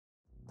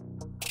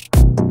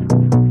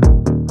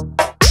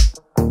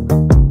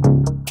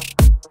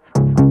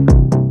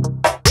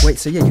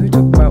So yeah, you were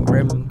talking about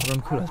Rem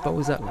Koolhaas. What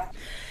was that like?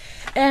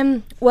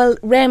 Well,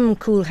 Rem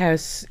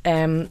Koolhaas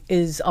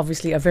is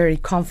obviously a very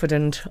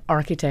confident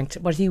architect,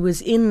 but he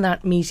was in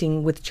that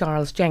meeting with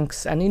Charles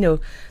Jenks, and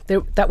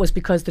that was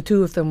because the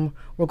two of them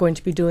were going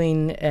to be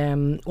doing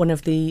one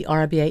of the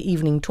RIBA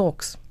evening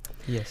talks.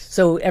 Yes.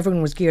 So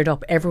everyone was geared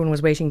up, everyone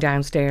was waiting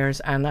downstairs,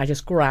 and I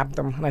just grabbed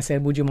them and I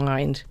said, "Would you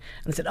mind?"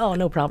 And they said, "Oh,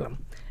 no problem."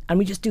 And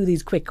we just do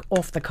these quick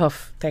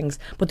off-the-cuff things.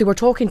 But they were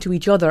talking to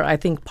each other, I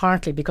think,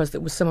 partly because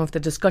it was some of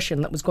the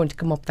discussion that was going to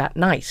come up that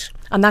night.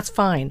 And that's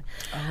fine.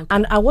 Oh, okay.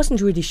 And I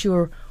wasn't really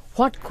sure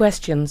what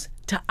questions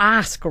to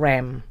ask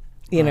Rem.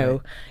 You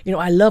know,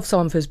 I love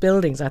some of his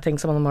buildings. I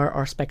think some of them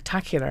are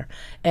spectacular.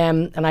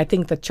 And I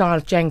think that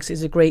Charles Jenks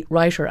is a great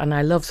writer, and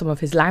I love some of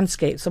his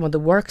landscapes, some of the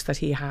works that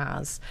he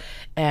has.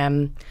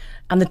 And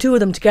the two of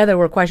them together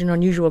were quite an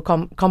unusual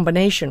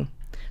combination.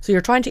 So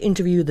you're trying to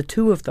interview the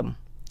two of them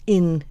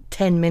in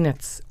 10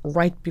 minutes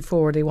right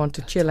before they want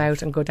to chill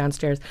out and go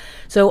downstairs.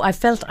 So I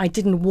felt I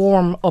didn't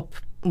warm up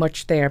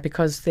much there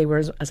because they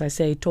were, as I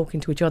say,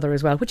 talking to each other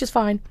as well, which is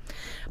fine.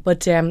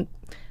 But I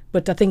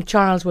think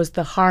Charles was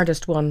the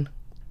hardest one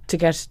to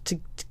get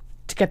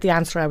the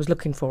answer I was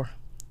looking for.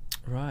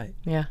 Right.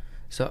 Yeah.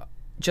 So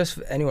just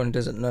for anyone who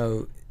doesn't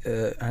know,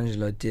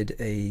 Angela did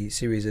a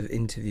series of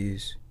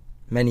interviews,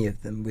 many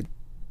of them with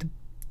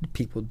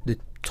the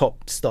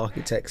top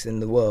architects in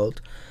the world,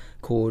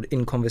 called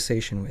In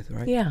Conversation With,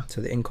 right? Yeah.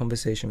 So the In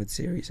Conversation With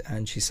series,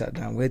 and she sat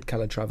down with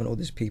Calatrava and all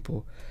these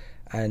people,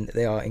 and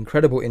they are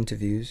incredible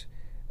interviews.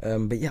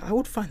 But yeah, I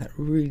would find that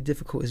really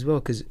difficult as well,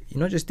 because you're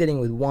not just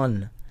dealing with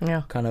one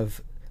kind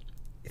of,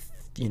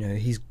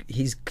 he's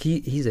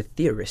a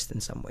theorist in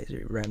some ways,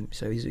 Rem.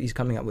 So he's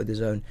coming up with his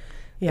own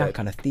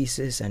kind of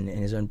thesis and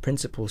his own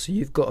principles. So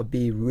you've got to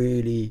be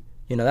really,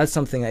 that's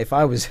something that if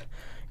I was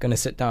going to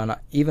sit down,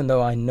 even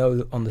though I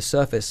know on the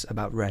surface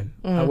about Rem,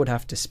 I would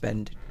have to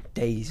spend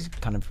days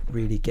kind of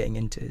really getting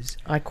into his.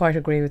 I quite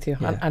agree with you.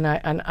 Yeah.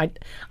 And I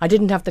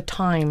didn't have the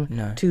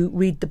time to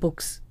read the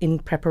books in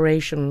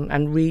preparation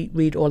and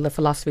read all the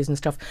philosophies and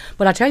stuff.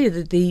 But I tell you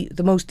that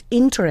the most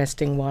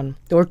interesting one,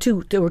 there were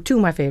two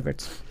of my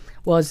favourites,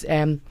 was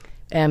Peter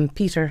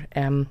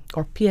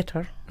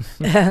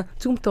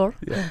Zumthor.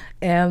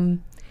 Yeah.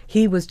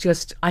 He was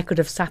just, I could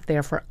have sat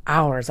there for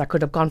hours. I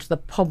could have gone to the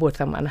pub with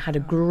him and had a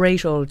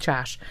great old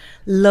chat.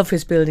 Love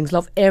his buildings,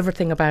 love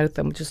everything about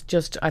them.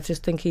 I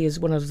just think he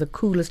is one of the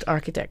coolest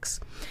architects.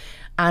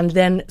 And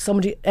then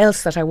somebody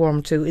else that I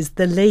warmed to is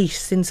the late,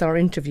 since our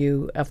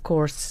interview, of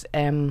course,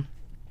 Charles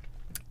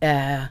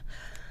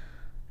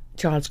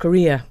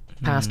Correa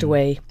passed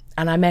away.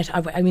 And I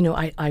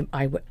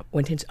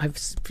went into, I've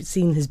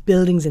seen his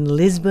buildings in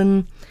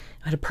Lisbon.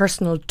 I had a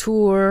personal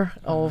tour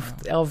of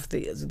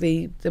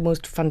the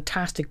most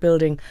fantastic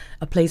building,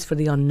 A Place for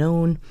the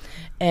Unknown.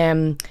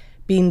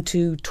 Been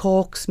to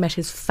talks, met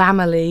his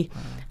family,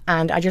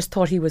 and I just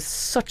thought he was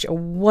such a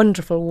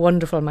wonderful,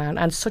 wonderful man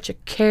and such a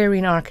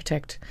caring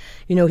architect.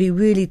 He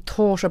really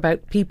thought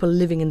about people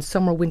living in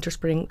summer, winter,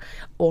 spring,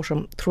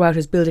 autumn throughout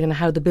his building and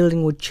how the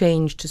building would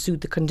change to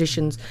suit the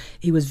conditions.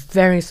 He was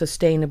very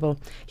sustainable.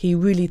 He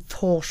really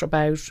thought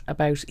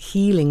about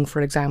healing,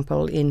 for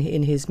example,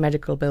 in his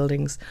medical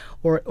buildings,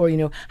 or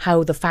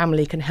how the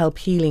family can help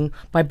healing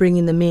by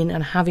bringing them in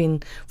and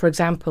having, for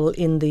example,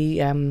 in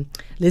the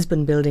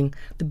Lisbon building,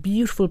 the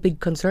beautiful big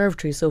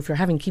conservatory. So if you're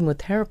having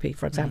chemotherapy,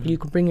 for example, you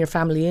can bring your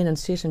family in and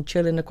sit and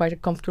chill in a quite a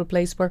comfortable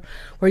place where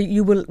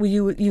you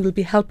will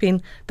be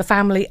helping the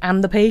family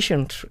and the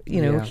patient,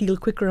 heal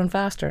quicker and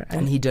faster.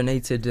 And he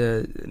donated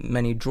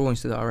many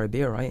drawings to the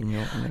RIBA, right, in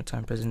your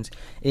time presidency,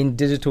 in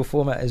digital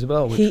format as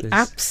well. He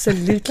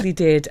absolutely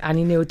did,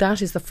 and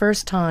that is the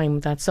first time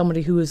that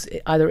somebody who is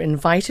either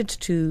invited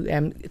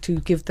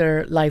to give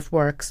their life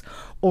works,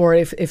 or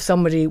if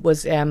somebody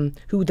was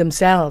who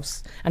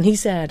themselves, and he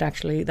said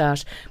actually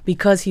that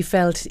because he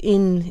felt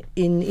in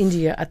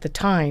India at the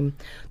time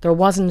there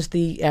wasn't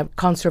the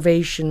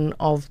conservation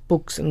of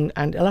books and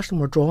a lot of them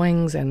were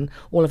drawings and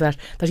all of that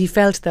he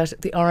felt that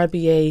the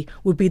RIBA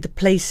would be the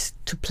place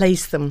to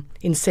place them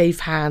in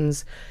safe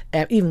hands,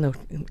 even though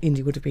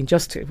India would have been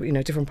just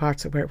different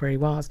parts of where he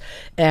was.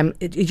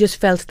 He just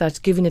felt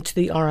that giving it to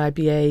the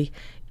RIBA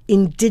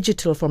in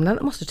digital form, now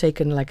it must have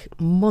taken like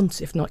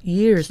months if not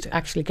years to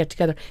actually get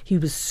together. He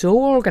was so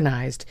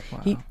organised.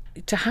 Wow.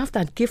 To have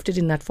that gifted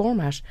in that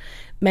format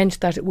meant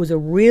that it was a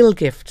real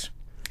gift.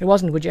 It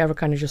wasn't, would you ever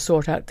kind of just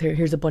sort out,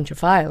 here's a bunch of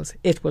files.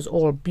 It was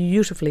all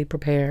beautifully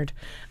prepared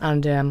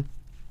and a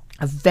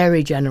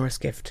very generous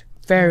gift.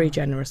 Very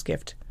generous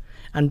gift.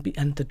 And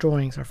the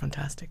drawings are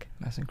fantastic.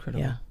 That's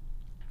incredible. Yeah.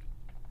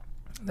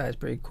 That is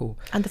pretty cool.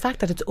 And the fact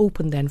that it's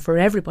open then for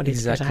everybody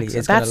to get access.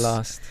 It's going to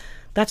last.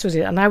 That's what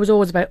it. And I was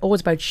always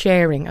about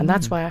sharing, and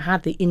that's why I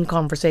had the in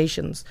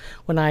conversations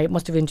when I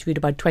must have interviewed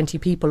about 20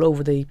 people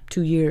over the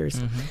 2 years.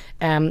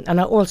 And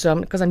I also,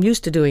 because I'm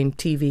used to doing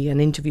TV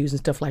and interviews and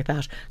stuff like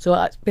that, so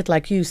a bit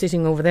like you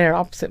sitting over there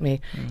opposite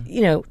me,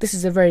 you know, this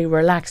is a very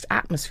relaxed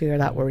atmosphere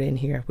that we're in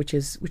here, which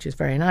is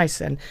very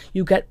nice, and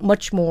you get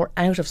much more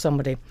out of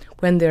somebody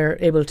when they're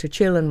able to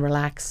chill and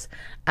relax.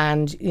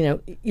 And you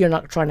know, you're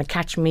not trying to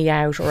catch me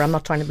out, or I'm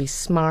not trying to be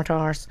smart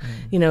arse.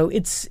 You know,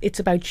 it's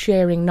about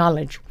sharing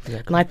knowledge.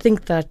 Exactly. And I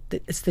think that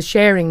it's the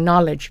sharing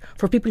knowledge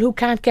for people who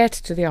can't get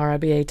to the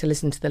RIBA to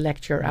listen to the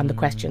lecture and the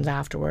questions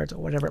afterwards,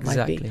 or whatever it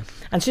might be.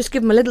 And just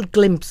give them a little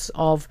glimpse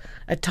of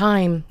a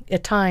time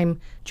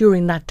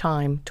during that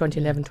time,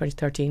 2011,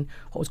 2013,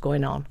 what was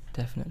going on.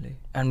 Definitely.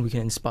 And we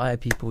can inspire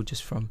people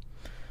just from,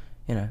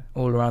 you know,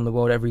 all around the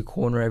world, every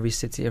corner, every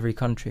city, every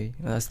country.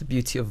 You know, that's the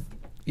beauty of,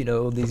 you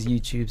know, all these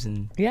YouTubes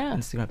and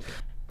Instagram.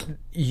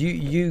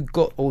 You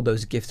got all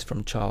those gifts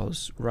from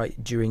Charles,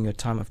 right, during your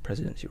time of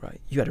presidency,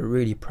 right? You had a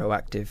really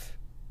proactive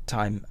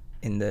time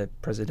in the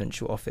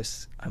presidential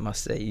office, I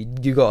must say.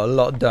 You got a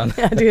lot done.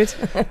 I did.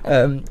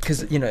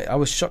 Because, you know, I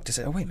was shocked to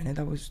say, oh, wait a minute,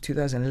 that was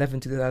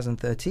 2011,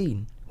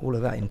 2013, all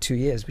of that in 2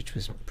 years, which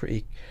was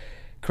pretty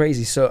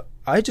crazy. So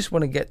I just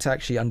want to get to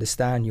actually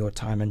understand your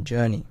time and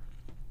journey,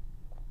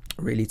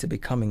 really, to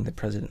becoming the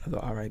president of the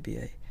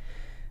RIBA.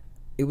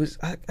 It was,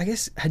 I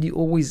guess, had you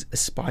always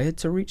aspired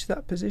to reach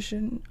that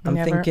position? I'm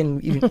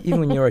thinking, even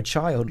when you're a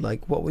child,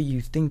 like, what were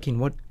you thinking?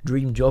 What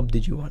dream job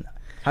did you want?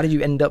 How did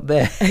you end up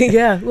there?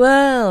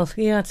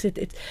 It's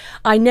it.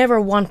 I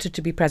never wanted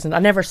to be president. I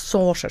never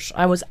sought it.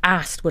 I was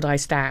asked would I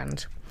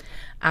stand.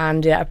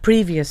 And a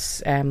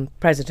previous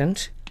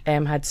president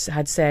had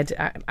said,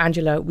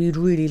 Angela, we'd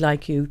really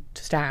like you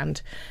to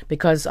stand,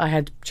 because I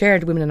had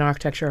chaired Women in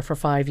Architecture for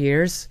 5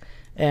 years.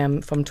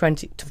 From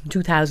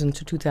 2000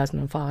 to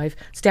 2005,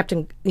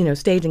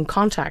 stayed in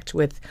contact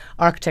with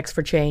Architects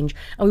for Change,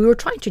 and we were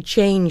trying to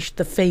change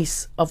the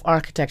face of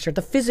architecture,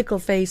 the physical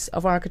face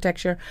of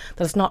architecture,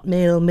 that it's not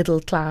male,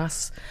 middle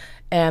class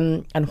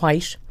and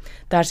white,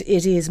 that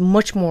it is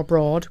much more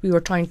broad. We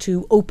were trying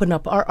to open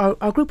up.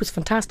 Our group was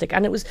fantastic,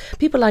 and it was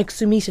people like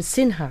Sumita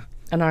Sinha,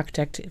 an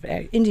architect,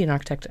 Indian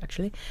architect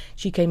actually.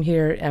 She came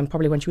here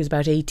probably when she was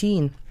about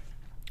 18.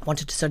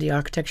 Wanted to study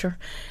architecture,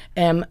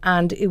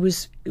 and it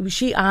was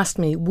she asked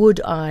me would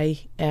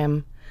I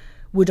join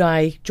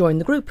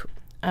the group,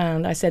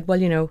 and I said, well,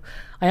 you know,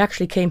 I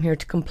actually came here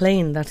to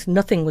complain that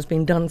nothing was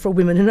being done for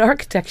women in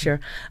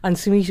architecture. And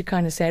Sumita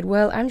kind of said,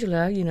 well,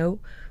 Angela, you know,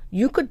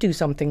 you could do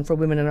something for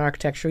women in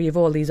architecture. You have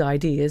all these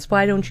ideas.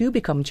 Why don't you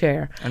become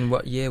chair? And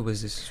what year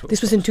was this?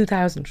 This was in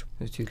 2000. It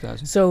was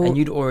 2000. So, and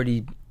you'd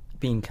already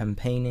been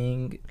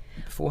campaigning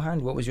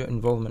beforehand? What was your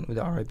involvement with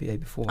the RIBA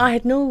before? I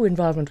had no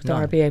involvement with the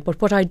RIBA,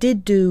 but what I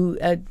did do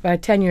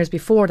about 10 years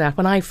before that,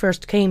 when I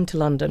first came to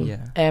London,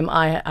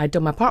 I'd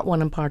done my Part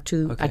 1 and Part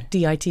 2 at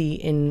DIT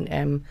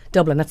in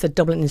Dublin. That's the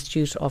Dublin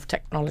Institute of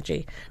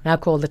Technology, now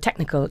called the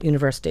Technical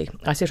University.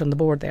 I sit on the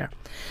board there.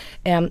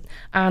 And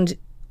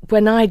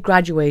when I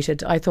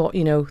graduated, I thought,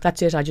 you know,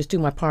 that's it, I just do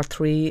my Part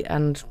 3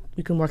 and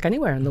you can work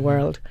anywhere in the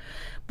world.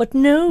 But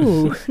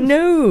no,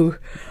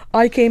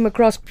 I came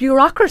across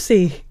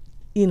bureaucracy.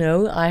 You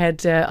know, I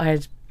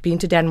had been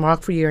to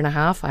Denmark for a year and a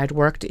half. I had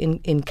worked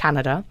in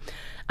Canada,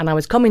 and I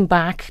was coming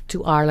back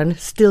to Ireland,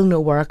 still no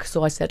work.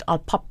 So I said, I'll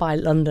pop by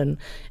London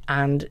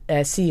and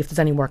see if there's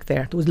any work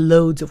there. There was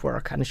loads of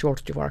work and a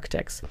shortage of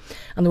architects.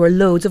 And there were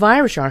loads of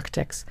Irish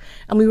architects.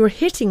 And we were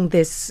hitting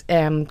this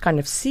kind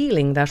of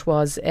ceiling that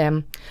was,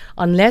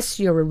 unless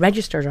you're a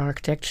registered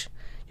architect,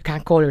 you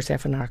can't call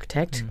yourself an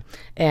architect.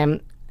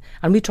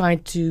 And we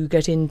tried to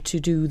get in to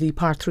do the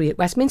Part 3 at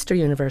Westminster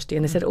University.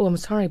 And they said, oh, I'm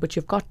sorry, but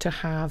you've got to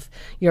have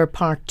your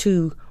Part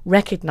 2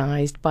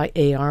 recognised by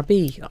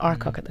ARB,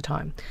 ARCOC at the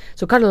time.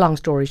 So cut a long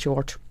story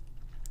short,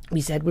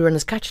 we said we were in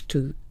this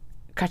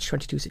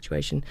catch-22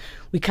 situation.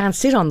 We can't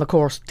sit on the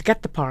course to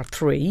get the Part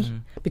 3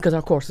 because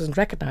our course isn't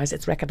recognised.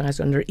 It's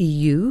recognised under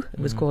EU. It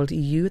was called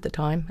EU at the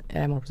time,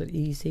 or was it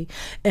EEC?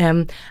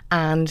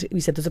 And we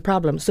said there's a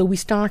problem. So we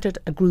started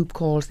a group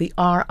called the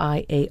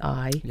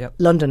RIAI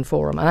London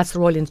Forum, and that's the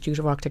Royal Institute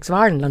of Architects of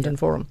Ireland London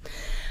Forum.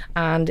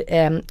 And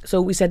so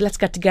we said, let's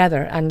get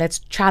together and let's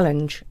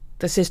challenge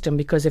the system,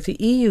 because if the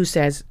EU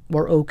says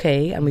we're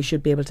okay and we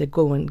should be able to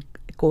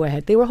go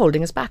ahead, they were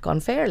holding us back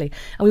unfairly.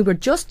 And we were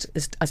just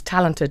as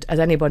talented as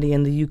anybody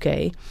in the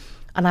UK,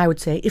 and I would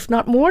say, if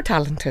not more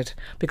talented,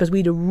 because we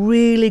had a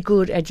really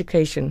good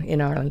education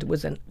in Ireland. It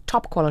was a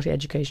top quality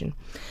education.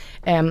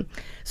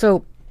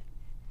 So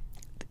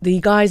the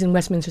guys in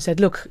Westminster said,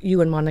 look, you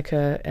and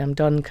Monica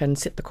Dunn can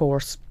sit the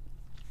course,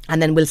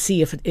 and then we'll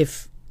see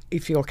if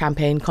your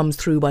campaign comes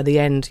through by the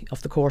end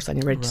of the course and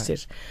you're ready to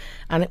sit.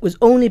 And it was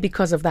only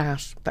because of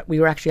that we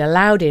were actually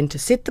allowed in to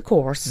sit the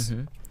course.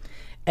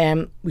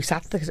 We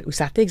sat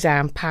the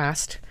exam,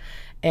 passed,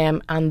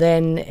 and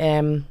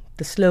then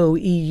the slow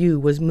EU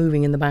was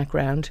moving in the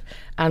background,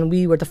 and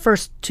we were the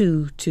first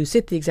two to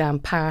sit the exam,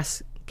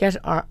 pass, get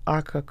our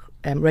ARCOC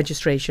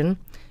registration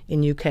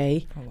in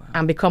UK,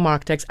 and become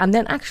architects, and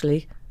then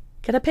actually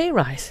get a pay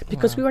rise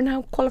because we were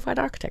now qualified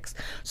architects.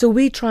 So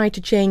we tried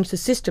to change the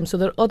system so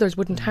that others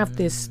wouldn't have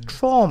this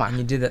trauma. And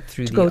you did that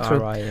through the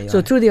RIA.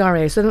 So through the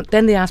RIA. So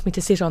then they asked me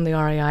to sit on the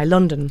RIA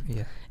London.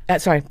 Yeah.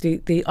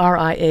 The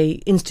RIA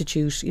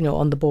Institute,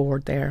 on the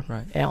board there,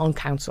 right. On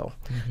council.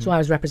 So I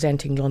was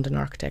representing London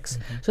architects.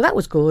 So that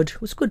was good.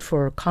 It was good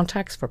for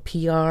contacts, for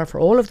PR, for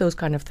all of those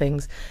kind of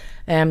things.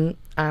 And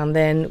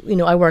then,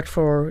 I worked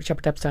for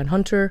Shepherd Epstein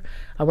Hunter.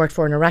 I worked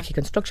for an Iraqi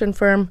construction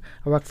firm.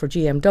 I worked for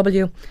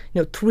GMW.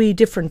 3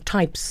 different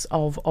types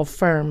of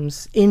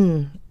firms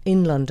in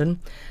London.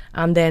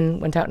 And then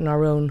went out on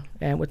our own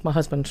with my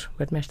husband, who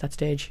had met that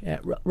stage,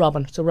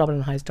 Robin. So Robin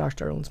and I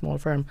started our own small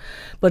firm.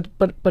 But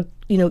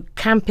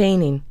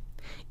campaigning,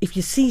 if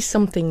you see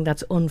something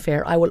that's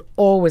unfair, I will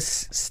always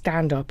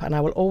stand up, and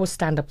I will always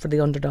stand up for the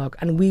underdog.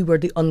 And we were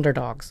the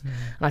underdogs.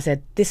 And I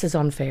said, this is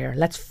unfair,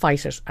 let's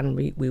fight it. And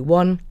we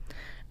won.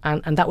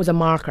 And that was a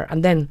marker.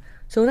 And then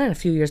a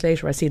few years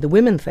later, I see the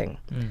women thing.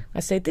 I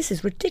say, this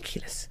is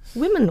ridiculous.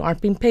 Women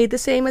aren't being paid the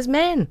same as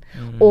men,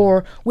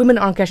 or women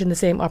aren't getting the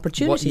same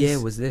opportunities. What year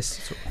was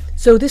this?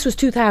 So this was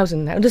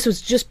 2000. And this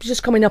was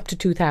just coming up to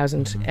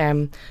 2000.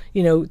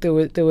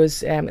 There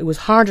was it was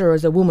harder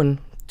as a woman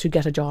to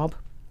get a job,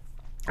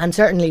 and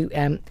certainly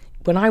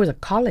when I was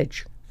at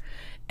college,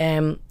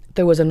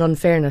 there was an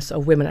unfairness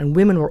of women, and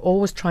women were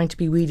always trying to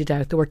be weeded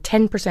out. There were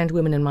 10%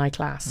 women in my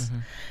class,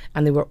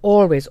 and they were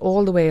always,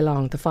 all the way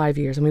along the 5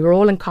 years, and we were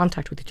all in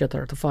contact with each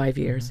other the 5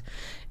 years,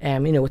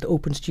 with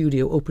open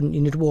studio,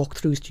 you'd walk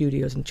through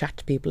studios and chat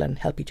to people and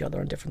help each other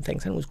on different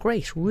things, and it was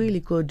great, really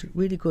good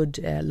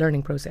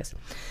learning process.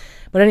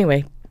 But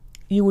anyway,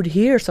 you would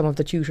hear some of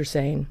the tutors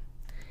saying,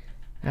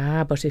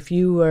 but if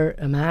you were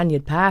a man,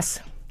 you'd pass.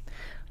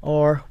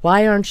 Or,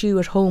 why aren't you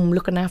at home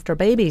looking after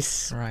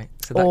babies? Right.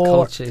 So that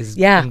culture is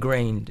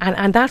ingrained.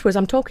 And that was,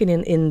 I'm talking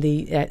in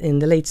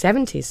the late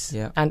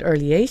 70s and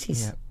early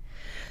 80s.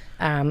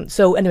 Yeah.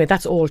 So anyway,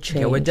 that's all changed.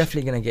 Yeah, we're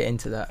definitely going to get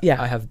into that.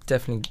 Yeah. I have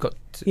definitely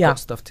got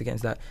stuff to get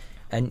into that.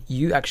 And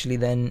you actually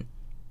then,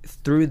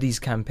 through these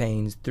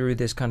campaigns, through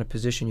this kind of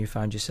position you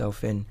found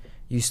yourself in,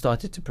 you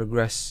started to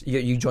progress.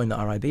 You joined the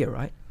RIBA,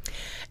 right?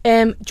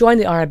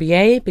 Joined the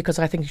RIBA because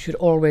I think you should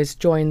always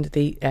join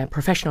the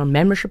professional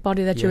membership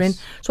body that you're in.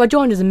 So I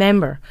joined as a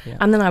member,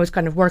 and then I was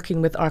kind of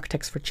working with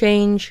Architects for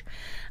Change,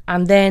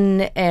 and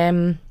then,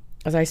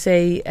 as I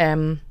say,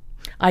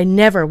 I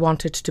never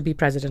wanted to be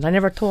president. I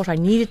never thought I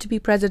needed to be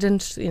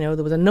president. There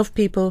was enough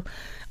people.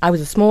 I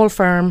was a small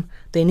firm.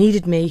 They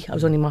needed me. I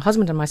was only my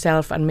husband and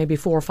myself and maybe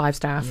 4 or 5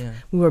 staff. Yeah.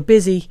 We were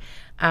busy,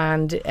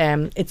 and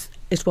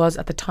it was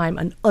at the time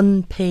an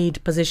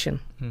unpaid position.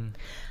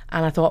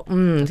 And I thought,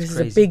 this is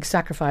a big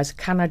sacrifice.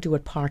 Can I do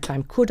it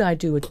part-time? Could I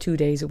do it 2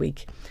 days a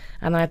week?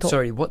 And I thought...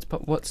 Sorry, what's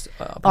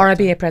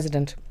RIBA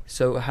president.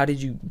 So how did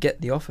you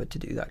get the offer to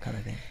do that kind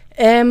of thing?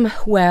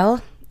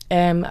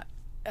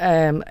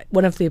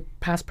 One of the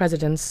past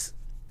presidents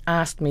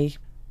asked me...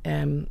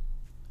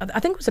 I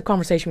think it was a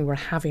conversation we were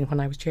having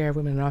when I was chair of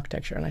Women in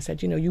Architecture, and I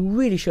said, you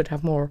really should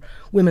have more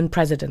women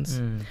presidents.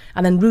 And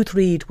then Ruth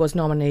Reid was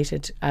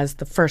nominated as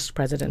the first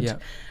president. Yeah.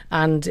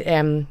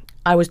 And...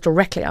 I was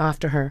directly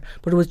after her,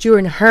 but it was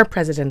during her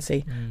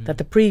presidency that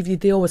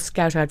they always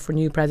scout out for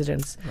new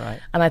presidents. Right.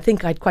 And I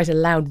think I had quite a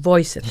loud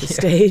voice at this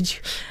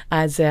stage,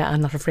 as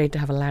I'm not afraid to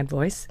have a loud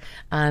voice,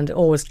 and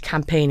always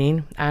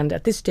campaigning. And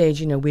at this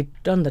stage, we'd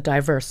done the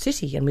diverse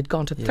city, and we'd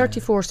gone to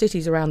 34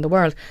 cities around the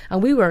world,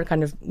 and we were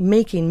kind of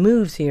making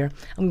moves here,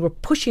 and we were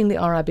pushing the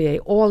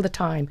RIBA all the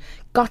time.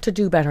 Got to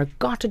do better,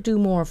 got to do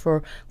more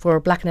for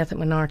black and ethnic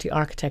minority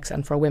architects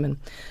and for women.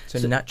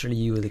 So naturally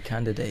you were the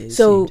candidate.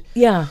 So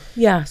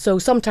so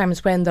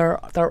sometimes when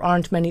there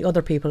aren't many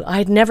other people, I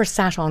had never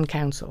sat on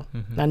council.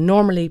 Now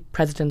normally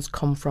presidents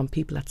come from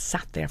people that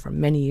sat there for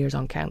many years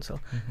on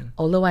council.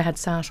 Although I had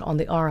sat on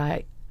the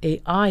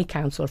RIAI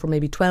council for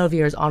maybe 12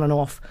 years on and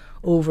off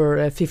over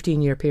a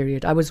 15-year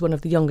period. I was one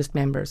of the youngest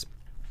members,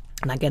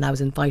 and again I was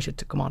invited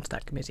to come onto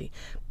that committee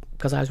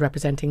because I was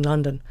representing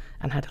London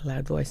and had a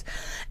loud voice.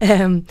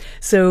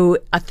 So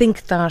I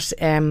think that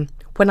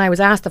when I was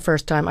asked the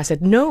first time, I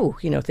said no,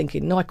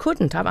 thinking, no, I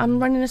couldn't. I'm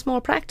running a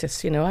small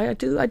practice, I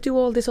do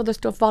all this other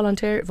stuff,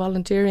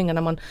 volunteering, and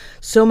I'm on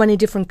so many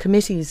different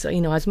committees. I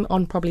was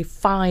on probably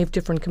 5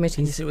 different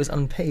committees. And it was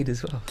unpaid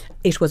as well?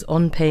 It was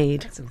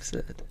unpaid. That's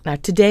absurd. Now,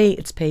 today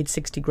it's paid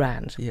 60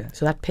 grand. Yeah.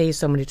 So that pays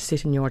somebody to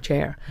sit in your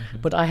chair.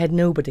 But I had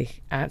nobody.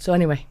 So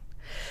anyway...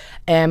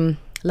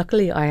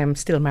 luckily, I am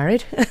still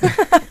married.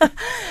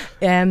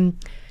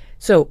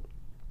 So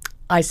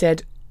I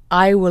said,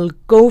 I will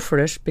go for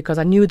it because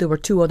I knew there were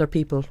 2 other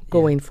people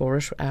going for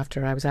it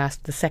after I was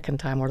asked the second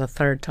time or the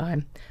third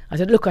time. I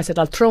said,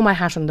 I'll throw my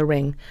hat in the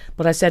ring,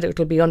 but I said it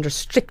will be under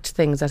strict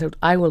things. That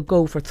I will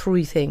go for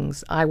 3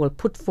 things. I will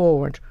put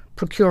forward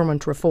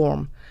procurement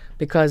reform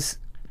because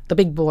the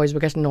big boys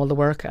were getting all the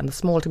work and the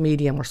small to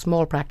medium were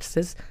small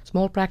practices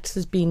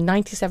being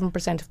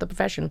 97% of the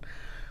profession.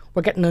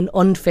 We're getting an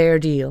unfair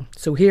deal.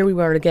 So here we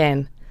were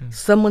again.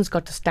 Someone's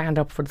got to stand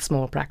up for the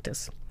small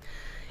practice.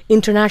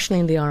 Internationally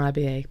in the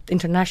RIBA,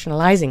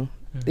 internationalising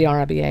the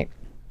RIBA.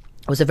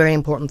 was a very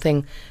important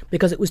thing,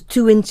 because it was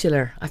too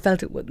insular. I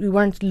felt we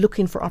weren't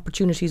looking for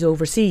opportunities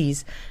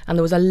overseas, and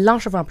there was a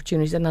lot of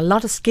opportunities and a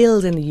lot of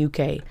skills in the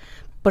UK,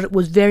 but it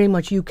was very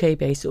much UK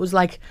based. It was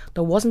like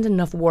there wasn't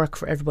enough work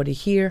for everybody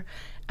here,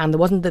 and there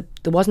wasn't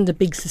a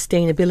big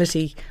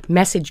sustainability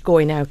message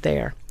going out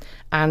there.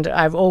 And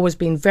I've always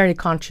been very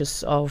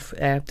conscious of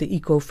the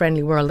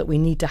eco-friendly world that we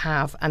need to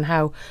have, and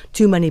how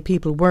too many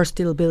people were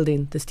still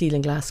building the steel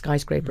and glass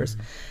skyscrapers.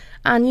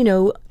 And, you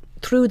know,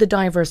 through the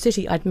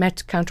diversity, I'd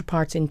met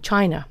counterparts in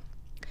China.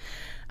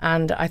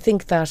 And I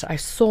think that I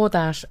saw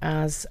that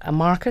as a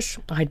market.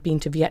 I'd been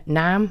to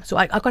Vietnam. So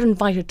I got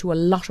invited to a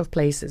lot of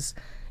places,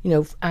 you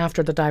know,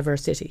 after the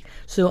diversity.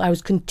 So I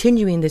was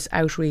continuing this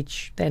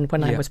outreach then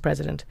when I was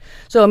president.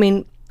 So, I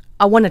mean,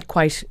 I won it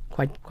quite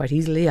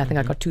easily. I think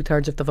I got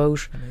 2/3 of the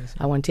vote. Amazing.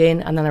 I went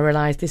in, and then I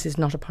realised this is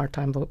not a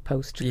part-time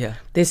post. Yeah.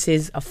 This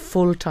is a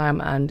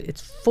full-time, and it's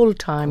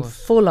full-time,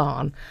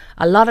 full-on.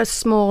 A lot of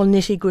small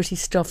nitty-gritty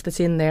stuff that's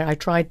in there. I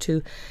tried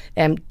to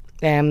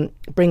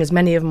bring as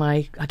many of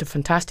I had a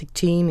fantastic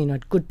team, you know,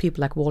 good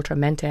people like Walter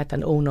Mentet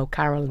and Owen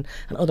O'Carroll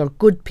and other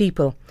good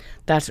people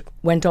that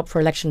went up for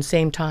election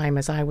same time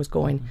as I was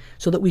going,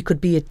 so that we could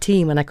be a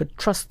team and I could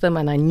trust them,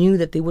 and I knew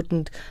that they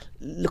wouldn't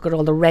look at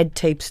all the red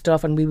tape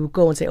stuff, and we would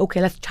go and say,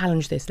 okay, let's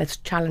challenge this, let's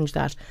challenge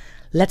that,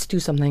 let's do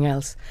something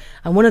else.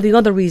 And one of the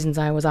other reasons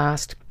I was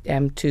asked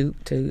to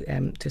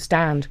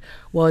stand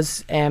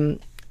was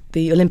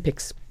the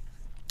Olympics.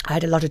 I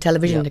had a lot of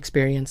television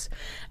experience,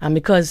 and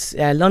because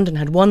London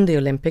had won the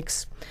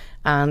Olympics,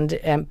 and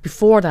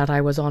before that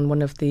I was on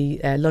one of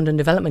the London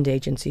development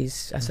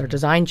agencies as their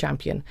design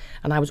champion,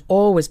 and I was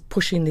always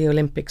pushing the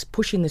Olympics,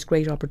 pushing this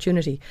great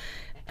opportunity.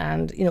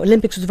 And, you know,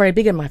 Olympics was very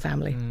big in my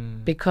family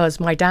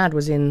because my dad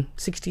was in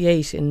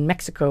 68 in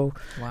Mexico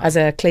as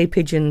a clay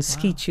pigeon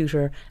skeet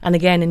shooter, and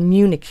again in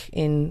Munich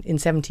in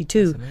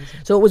 72.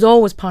 So it was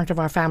always part of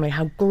our family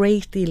how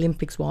great the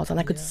Olympics was, and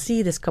I could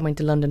see this coming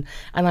to London,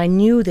 and I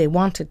knew they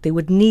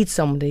would need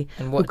somebody.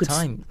 And what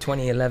time?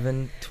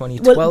 2011,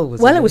 2012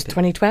 Well, it was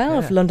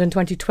 2012, London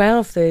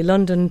 2012, the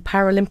London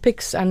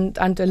Paralympics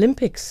and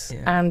Olympics.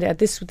 And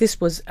this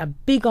was a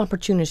big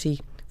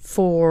opportunity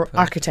for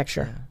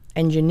architecture.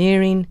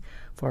 Engineering,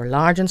 for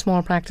large and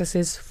small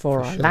practices,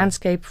 for our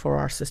landscape,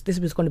 this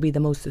was going to be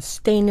the most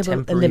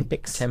sustainable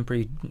Olympics.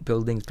 Temporary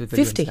buildings,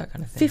 pavilions, that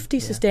kind of thing.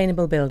 50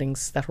 sustainable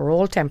buildings that were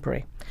all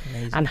temporary.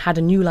 And had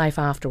a new life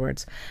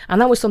afterwards.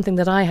 And that was something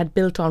that I had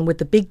built on with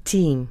the big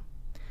team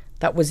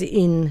that was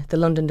in the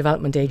London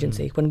Development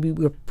Agency when we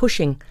were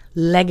pushing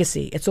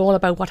legacy. It's all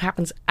about what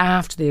happens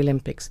after the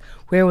Olympics.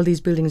 Where will these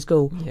buildings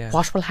go? Yeah.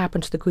 What will happen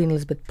to the Queen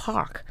Elizabeth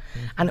Park?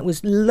 And it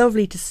was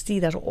lovely to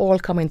see that all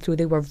coming through.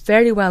 They were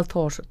very well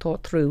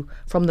thought through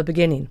from the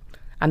beginning,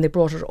 and they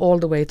brought it all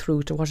the way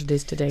through to what it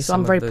is today. So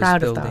I'm very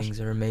proud of that. Buildings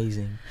are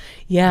amazing.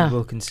 Yeah.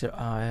 Wilkinson,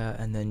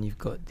 and then you've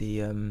got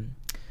the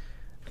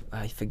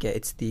I forget,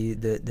 it's the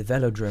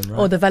velodrome, right?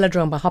 Oh, the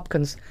velodrome by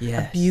Hopkins.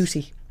 Yes. A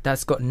beauty.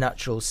 That's got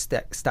natural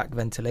stack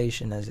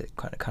ventilation as it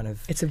kind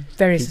of. It's a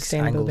very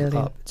sustainable building.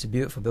 Up. It's a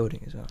beautiful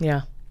building as well.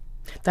 Yeah,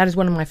 that is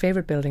one of my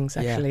favourite buildings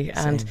actually,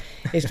 and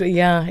it's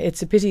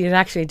a pity it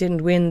actually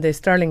didn't win the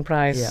Sterling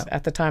Prize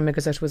at the time,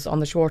 because it was on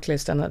the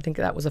shortlist, and I think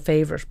that was a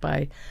favourite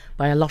by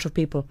a lot of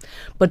people.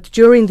 But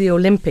during the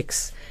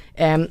Olympics,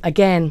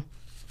 again,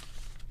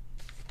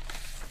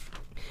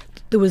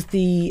 there was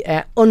the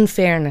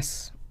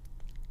unfairness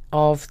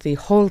of the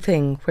whole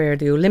thing, where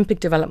the Olympic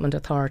Development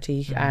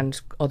Authority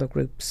and other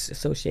groups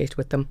associated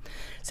with them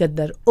said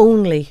that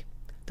only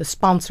the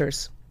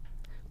sponsors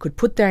could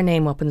put their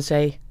name up and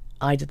say,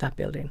 I did that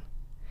building.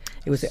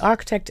 It was the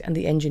architect and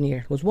the engineer.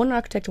 It was one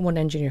architect and one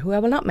engineer, who I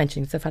will not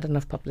mention because they've had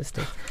enough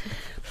publicity.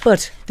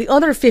 But the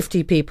other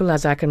 50 people,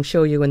 as I can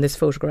show you in this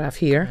photograph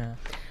here,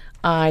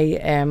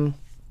 I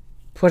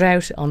put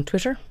out on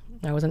Twitter.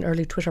 I was an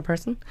early Twitter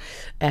person.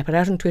 Put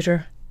out on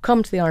Twitter,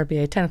 come to the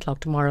RBA 10 o'clock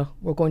tomorrow.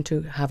 We're going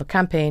to have a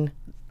campaign,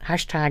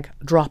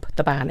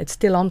 #DropTheBan. It's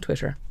still on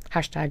Twitter,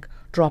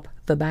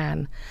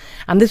 #DropTheBan.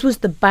 And this was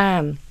the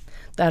ban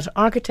that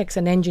architects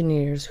and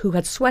engineers who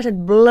had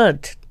sweated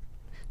blood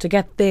to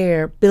get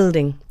their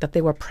building that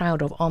they were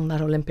proud of on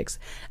that Olympics,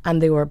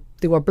 and they were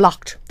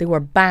blocked, they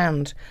were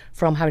banned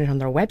from having it on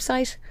their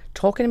website,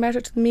 talking about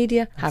it to the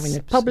media, having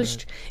it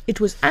published. It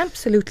was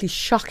absolutely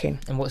shocking.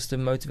 And what's the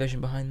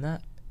motivation behind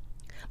that?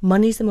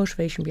 Money's the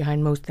motivation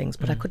behind most things,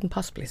 but I couldn't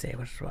possibly say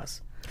what it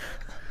was.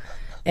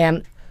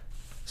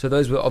 So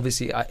those were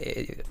obviously,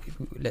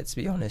 let's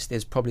be honest,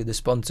 there's probably the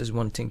sponsors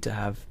wanting to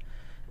have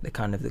the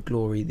kind of the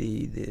glory,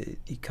 the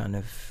kind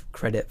of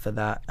credit for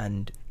that,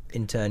 and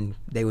in turn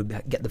they would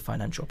get the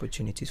financial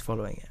opportunities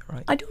following it,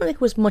 right? I don't think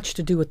it was much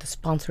to do with the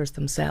sponsors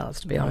themselves,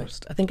 to be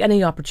honest. I think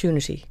any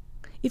opportunity,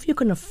 if you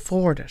can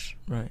afford it,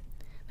 right?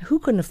 Who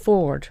can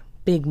afford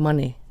big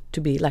money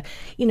to be like,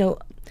 you know,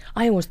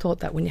 I always thought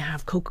that when you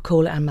have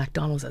Coca-Cola and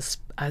McDonald's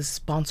as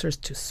sponsors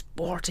to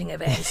sporting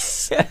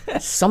events,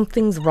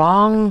 something's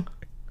wrong.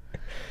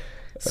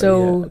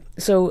 So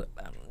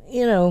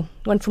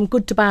went from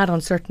good to bad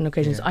on certain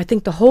occasions. I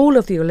think the whole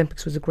of the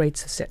Olympics was a great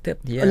success.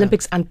 The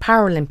Olympics and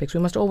Paralympics, we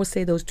must always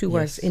say those two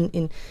words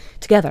in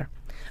together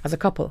as a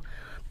couple.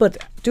 But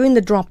doing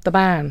the drop the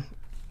ban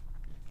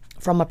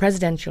from a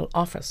presidential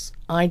office,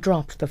 I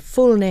dropped the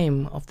full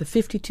name of the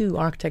 52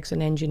 architects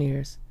and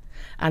engineers.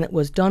 And it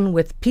was done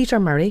with Peter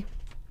Murray,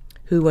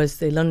 who was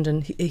the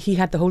London... He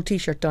had the whole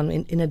T-shirt done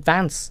in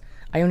advance.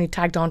 I only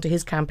tagged on to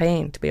his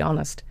campaign, to be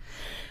honest.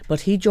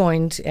 But he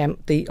joined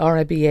the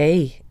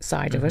RIBA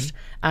side of it,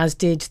 as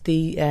did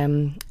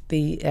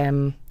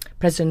the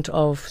president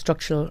of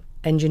structural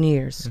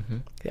engineers,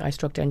 the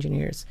iStruct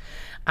engineers.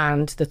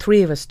 And the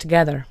three of us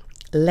together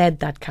led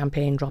that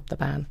campaign, Drop the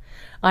Ban.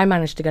 I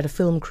managed to get a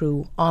film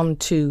crew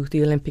onto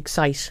the Olympic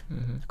site,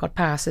 got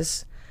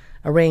passes,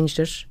 arranged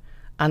it,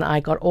 and I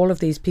got all of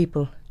these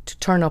people to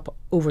turn up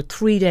over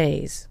 3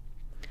 days,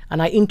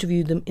 and I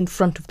interviewed them in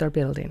front of their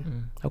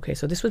building. Okay,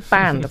 so this was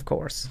banned, of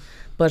course,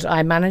 but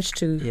I managed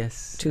to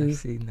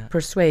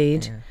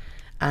persuade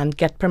and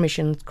get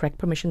correct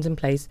permissions in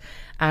place,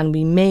 and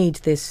we made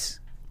this.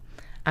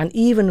 And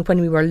even when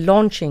we were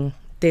launching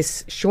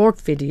this short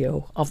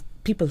video of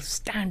people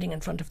standing in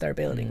front of their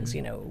buildings,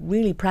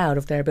 really proud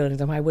of their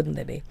buildings, and why wouldn't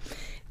they be?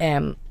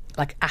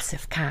 Like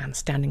Asif Khan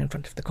standing in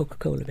front of the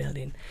Coca-Cola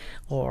building,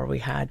 or we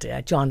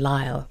had John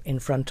Lyle in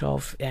front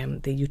of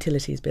the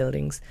utilities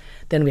buildings.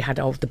 Then we had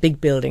all the big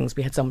buildings.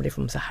 We had somebody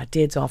from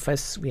Zahadid's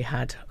office. We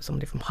had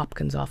somebody from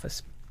Hopkins'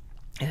 office,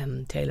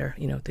 Taylor,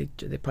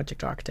 the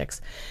project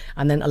architects,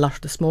 and then a lot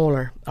of the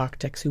smaller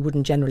architects who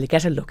wouldn't generally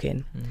get a look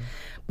in.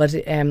 But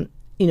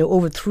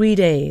over 3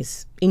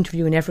 days,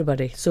 interviewing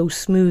everybody so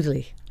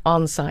smoothly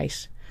on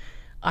site.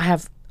 I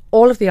have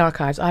all of the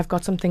archives. I've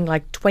got something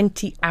like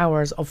 20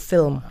 hours of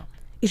film. Wow.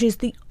 It is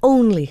the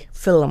only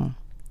film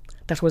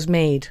that was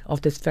made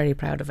of this very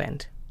proud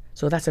event.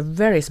 So that's a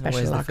very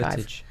special archive.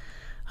 Footage?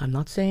 I'm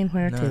not saying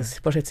where it is,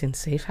 but it's in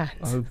safe hands.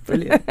 Oh,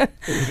 brilliant. When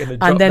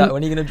are you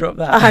going to drop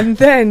that? And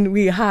then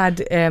we had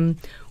the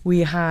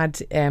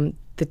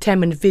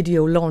 10-minute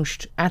video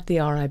launched at the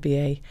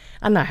RIBA,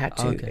 and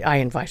I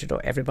invited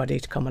everybody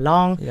to come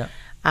along. Yeah.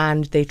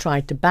 And they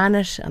tried to ban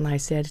it, and I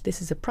said,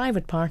 this is a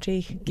private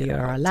party.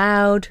 You're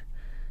allowed.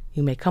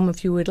 You may come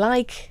if you would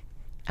like.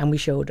 And we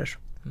showed it.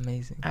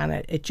 Amazing. And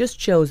it just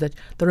shows that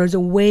there is a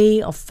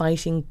way of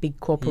fighting big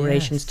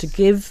corporations to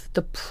give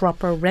the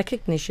proper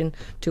recognition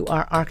to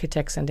our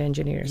architects and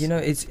engineers.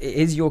 It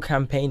is your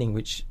campaigning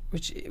which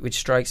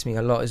strikes me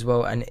a lot as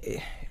well. And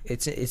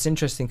it's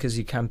interesting because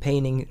your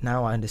campaigning,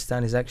 now I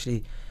understand, it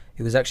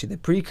was actually the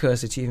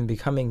precursor to even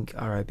becoming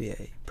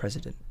RIBA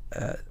president.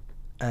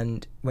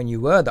 And when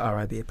you were the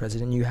RIBA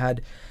president, you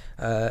had,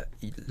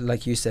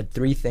 like you said,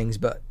 3 things,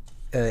 but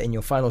in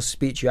your final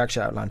speech, you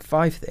actually outlined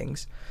 5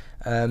 things.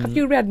 Have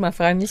you read my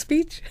final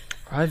speech?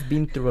 I've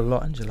been through a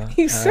lot, Angela.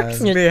 You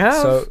certainly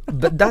have.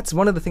 But that's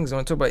one of the things I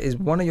want to talk about. Is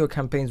one of your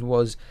campaigns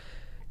was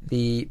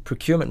the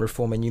procurement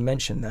reform, and you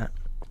mentioned that.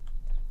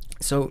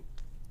 So,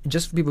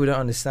 just for people who don't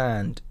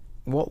understand,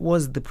 what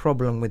was the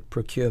problem with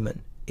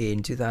procurement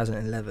in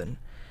 2011,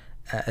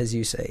 as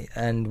you say,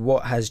 and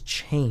what has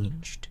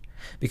changed?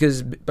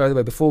 Because, by the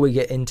way, before we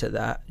get into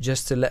that,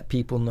 just to let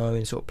people know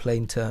in sort of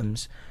plain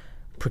terms,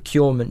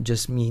 procurement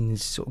just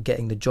means sort of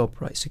getting the job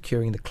right,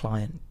 securing the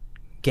client,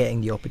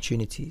 getting the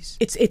opportunities.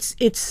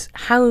 It's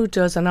how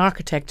does an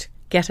architect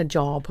get a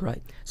job?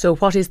 Right. So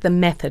what is the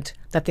method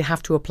that they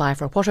have to apply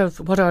for?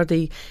 What are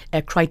the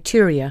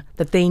criteria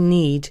that they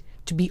need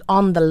to be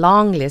on the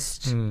long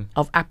list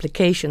of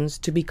applications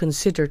to be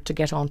considered to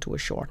get onto a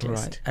short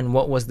list? Right. And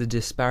what was the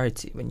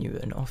disparity when you were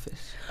in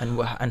office?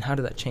 And how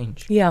did that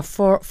change? Yeah,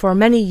 for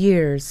many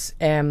years,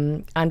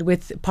 and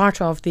with part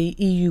of the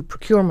EU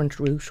procurement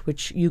route,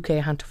 which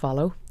UK had to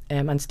follow,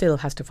 and still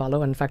has to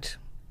follow. In fact,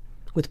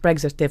 with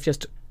Brexit, they've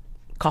just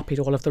copied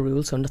all of the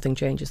rules, so nothing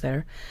changes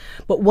there.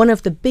 But one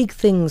of the big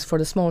things for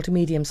the small to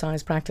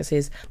medium-sized practice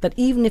is that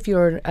even if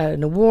you're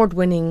an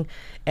award-winning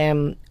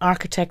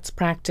architect's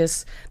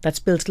practice that's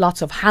built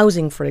lots of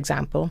housing, for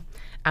example,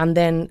 and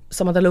then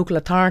some of the local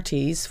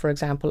authorities, for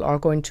example, are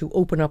going to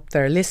open up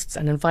their lists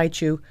and invite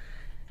you,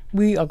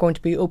 we are going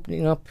to be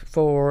opening up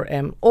for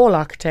all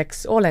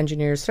architects, all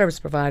engineers, service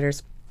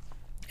providers,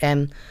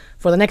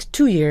 for the next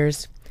 2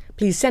 years.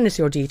 Please send us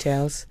your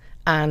details,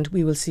 and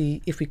we will see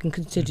if we can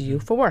consider you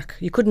for work.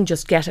 You couldn't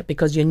just get it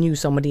because you knew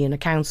somebody in a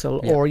council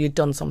or you'd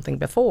done something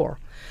before.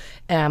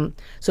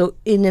 So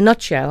in a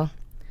nutshell,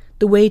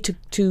 the way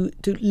to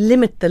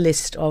limit the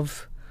list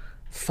of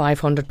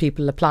 500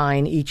 people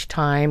applying each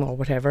time or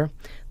whatever,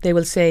 they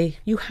will say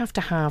you have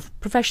to have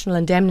professional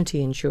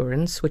indemnity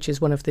insurance, which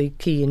is one of the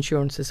key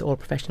insurances all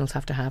professionals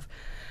have to have.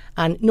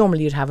 And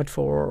normally you'd have it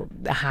for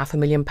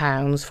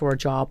 £500,000 for a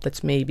job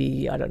that's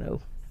maybe, I don't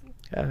know,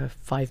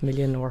 5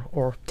 million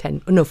or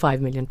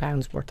 5 million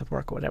pounds worth of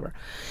work or whatever.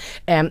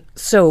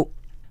 So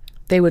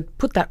they would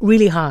put that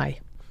really high.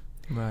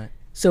 Right.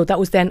 So that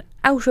was then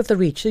out of the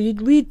reach. So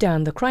you'd read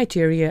down the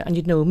criteria and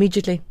you'd know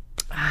immediately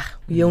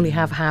we only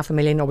have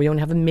 500,000, or we only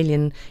have 1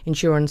 million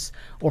insurance,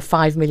 or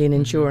 5 million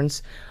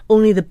insurance.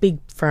 Only the big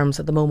firms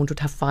at the moment would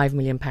have £5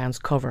 million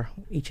cover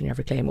each and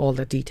every claim, all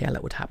the detail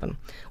that would happen,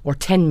 or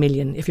 10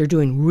 million if you're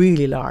doing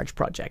really large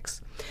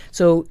projects.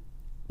 So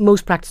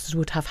most practices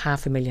would have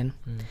 500,000,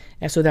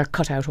 so they're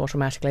cut out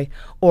automatically.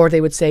 Or they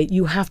would say,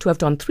 you have to have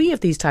done 3 of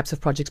these types of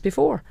projects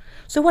before.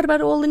 So what about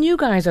all the new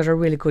guys that are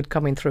really good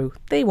coming through?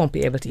 They won't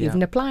be able to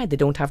even apply. They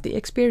don't have the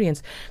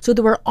experience. So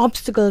there were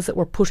obstacles that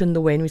were put in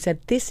the way, and we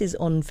said, this is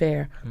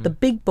unfair. The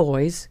big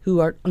boys, who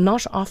are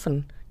not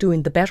often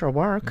doing the better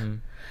work,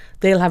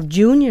 they'll have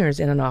juniors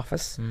in an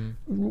office,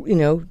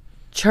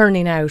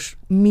 churning out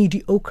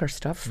mediocre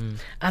stuff,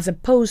 as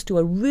opposed to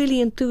a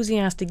really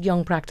enthusiastic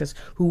young practice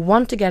who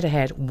want to get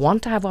ahead,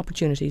 want to have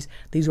opportunities.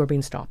 These were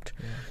being stopped.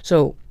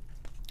 So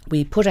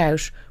we put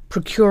out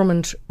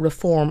procurement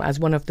reform as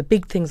one of the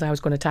big things I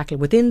was going to tackle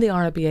within the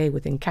RIBA,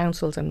 within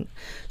councils. And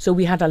so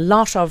we had a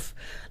lot of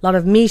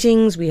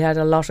meetings, we had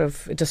a lot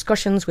of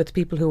discussions with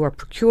people who were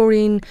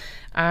procuring,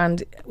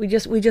 and we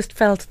just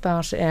felt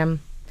that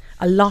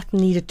a lot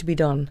needed to be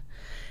done.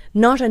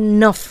 Not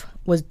enough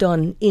was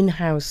done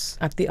in-house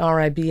at the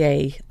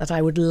RIBA that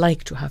I would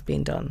like to have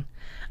been done.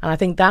 And I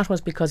think that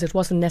was because it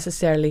wasn't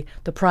necessarily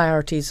the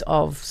priorities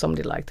of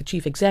somebody like the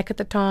chief exec at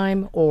the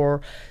time,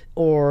 or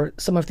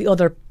some of the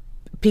other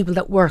people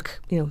that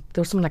work. There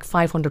was something like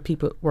 500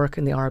 people work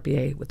in the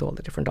RIBA with all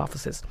the different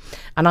offices.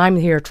 And I'm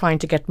here trying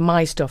to get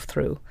my stuff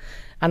through.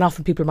 And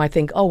often people might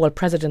think, oh, well,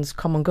 presidents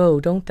come and go,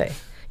 don't they?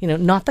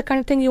 Not the kind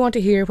of thing you want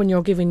to hear when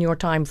you're giving your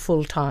time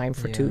full time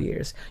for 2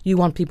 years. You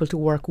want people to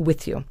work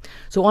with you.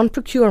 So on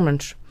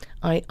procurement,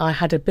 I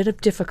had a bit of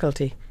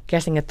difficulty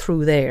getting it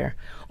through there,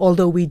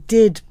 although we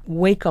did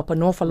wake up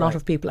an awful lot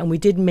of people, and we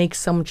did make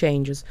some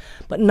changes,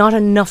 but not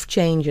enough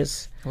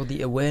changes. Well,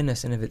 the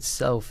awareness in of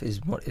itself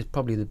is what is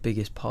probably the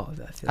biggest part of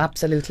that.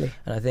 Absolutely.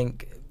 And I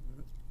think,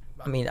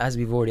 as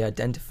we've already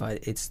identified,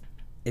 it's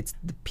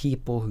the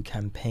people who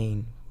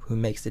campaign who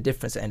makes the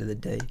difference at the end of the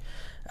day.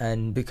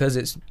 And because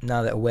it's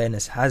now that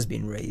awareness has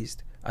been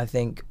raised, I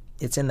think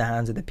it's in the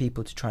hands of the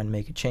people to try and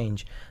make a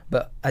change.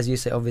 But as you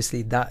say,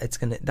 obviously that's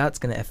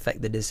gonna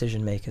affect the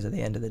decision makers at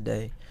the end of the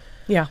day.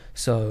 Yeah.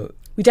 So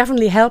we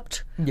definitely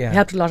helped. Yeah. We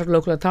helped a lot of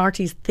local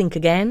authorities think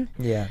again.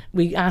 Yeah.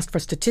 We asked for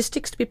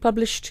statistics to be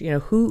published.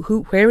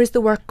 Where is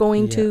the work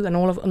going to, and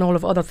all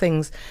of other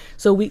things.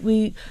 So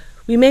we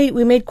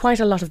made quite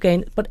a lot of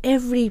gain. But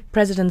every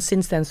president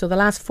since then, so the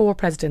last 4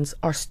 presidents,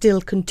 are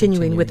still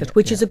continuing with it,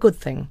 which is a good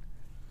thing.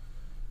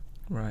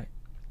 Right.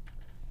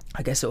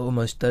 I guess it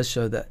almost does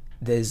show that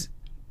there's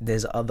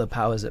other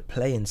powers at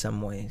play in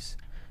some ways,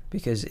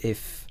 because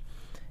if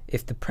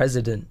the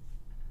president,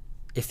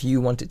 if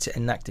you wanted to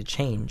enact a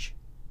change,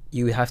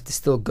 you would have to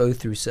still go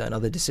through certain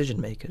other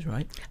decision makers,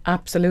 right?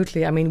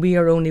 Absolutely. We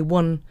are only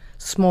one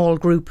small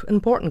group,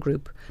 important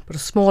group, but a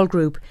small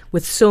group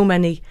with so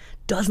many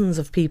dozens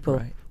of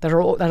people that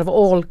have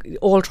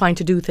all trying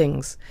to do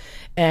things.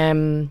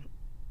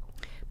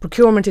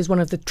 Procurement is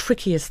one of the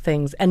trickiest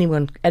things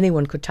anyone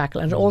could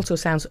tackle, and it also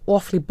sounds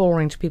awfully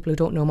boring to people who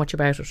don't know much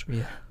about it.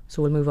 Yeah.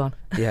 So we'll move on.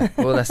 Yeah.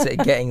 Well, that's it.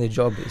 Getting the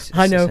job is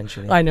I know.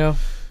 Essentially. I know.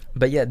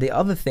 But yeah, the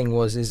other thing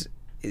is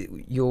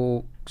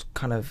your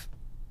kind of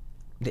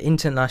the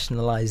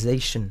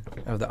internationalization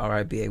of the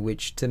RIBA,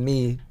 which to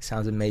me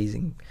sounds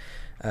amazing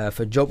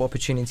for job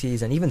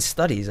opportunities and even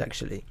studies,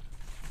 actually.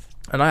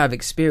 And I have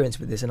experience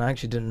with this, and I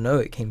actually didn't know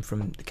it came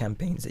from the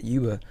campaigns that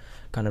you were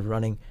kind of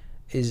running.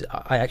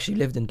 I actually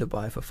lived in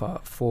Dubai for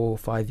 4 or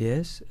 5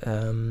 years.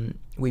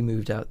 We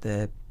moved out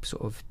there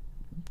sort of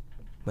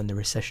when the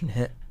recession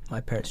hit.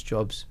 My parents'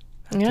 jobs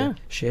had to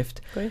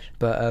shift. Great.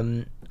 But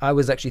I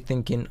was actually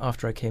thinking,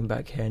 after I came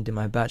back here and did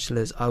my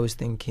bachelor's, I was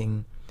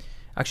thinking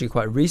actually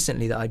quite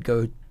recently that I'd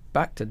go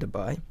back to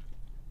Dubai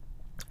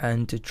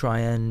and to try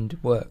and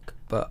work.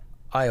 But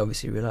I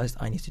obviously realised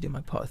I need to do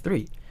my Part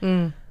 3.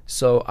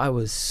 So I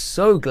was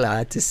so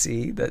glad to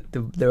see that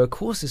there are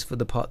courses for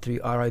the Part 3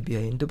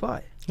 RIBA in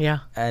Dubai. Yeah.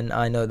 And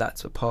I know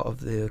that's a part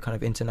of the kind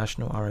of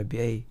international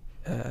RIBA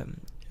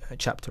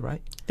chapter,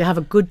 right? They have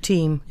a good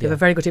team. They have a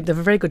very good team. They have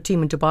a very good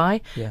team in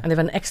Dubai, and they have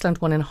an excellent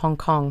one in Hong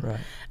Kong. Right.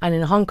 And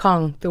in Hong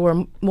Kong, there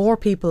were more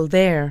people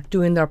there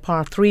doing their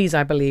Part 3s,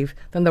 I believe,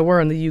 than there were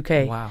in the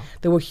UK. Wow.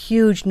 There were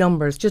huge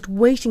numbers just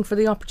waiting for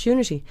the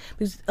opportunity,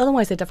 because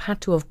otherwise they'd have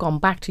had to have gone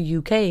back to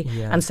UK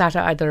and sat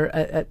either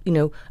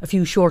a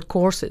few short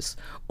courses,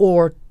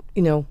 or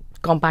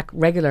gone back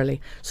regularly.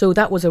 So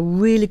that was a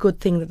really good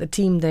thing that the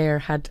team there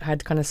had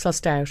kind of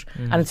sussed out,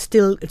 and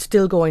it's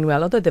still going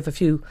well, although they've a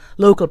few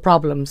local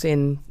problems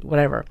in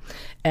whatever.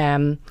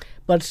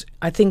 But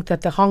I think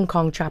that the Hong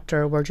Kong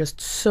chapter were just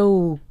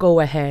so go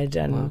ahead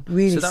and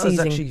really So that seizing.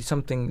 was actually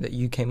something that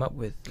you came up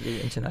with,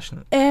 the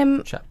international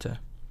chapter.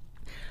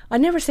 I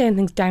never say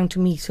anything's down to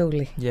me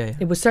solely. Yeah.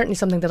 It was certainly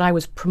something that I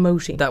was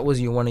promoting. That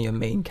was one of your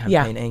main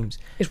campaign aims.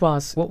 It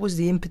was. What was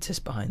the impetus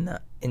behind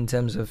that, in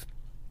terms of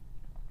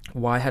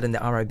why hadn't the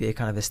RIBA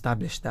kind of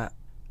established that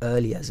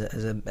early as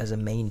a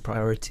main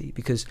priority?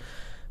 Because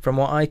from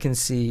what I can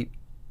see,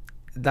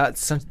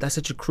 that's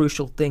such a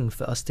crucial thing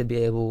for us to be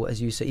able,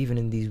 as you say, even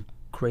in these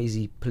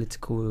crazy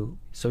political,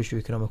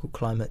 socio-economical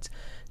climate,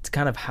 to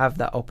kind of have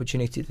that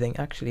opportunity to think,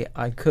 actually,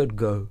 I could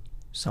go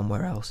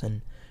somewhere else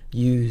and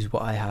use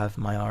what I have,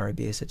 my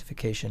RIBA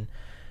certification.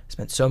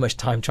 Spent so much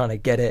time trying to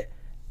get it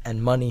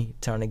and money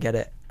trying to get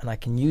it, and I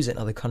can use it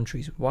in other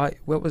countries. Why?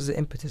 What was the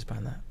impetus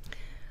behind that?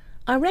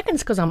 I reckon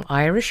it's because I'm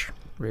Irish.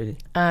 Really?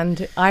 And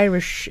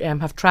Irish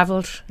have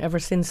travelled ever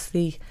since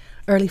the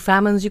early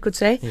famines, you could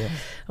say,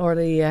 or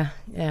the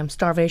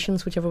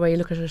starvations, whichever way you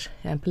look at it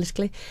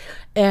politically.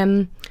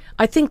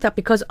 I think that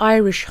because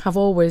Irish have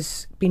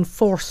always been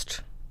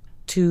forced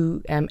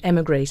to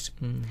emigrate,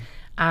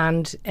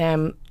 and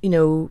you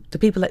know, the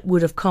people that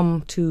would have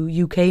come to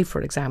UK,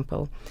 for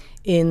example,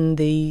 in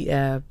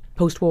the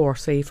post-war,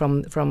 say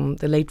from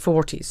the late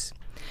 40s,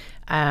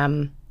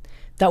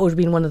 that would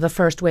have been one of the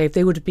first wave.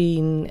 They would have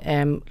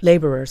been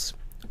labourers,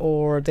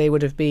 or they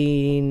would have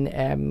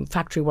been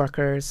factory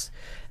workers.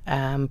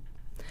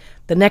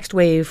 The next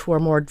wave were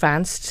more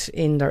advanced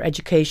in their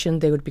education.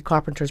 They would be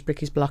carpenters,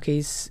 brickies,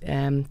 blockies.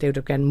 They would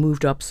have again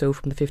moved up, so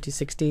from the 50s,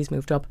 60s,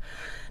 moved up.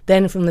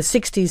 Then from the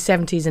 60s,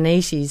 70s and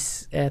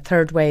 80s,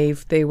 third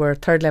wave, they were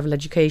third level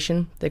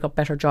education. They got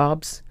better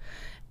jobs.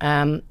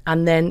 And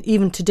then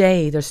even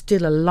today, there's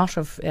still a lot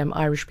of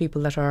Irish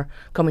people that are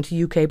coming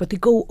to UK, but they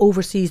go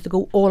overseas, they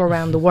go all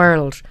around the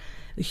world.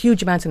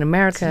 Huge amounts in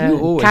America,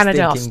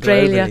 Canada,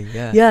 Australia.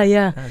 Globally,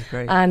 yeah. That's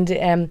great.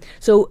 And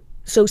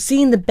so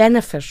seeing the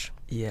benefit,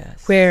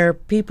 where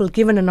people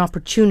given an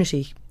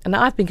opportunity, and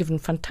I've been given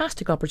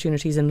fantastic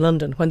opportunities in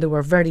London when there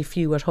were very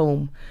few at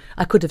home.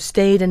 I could have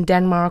stayed in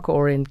Denmark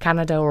or in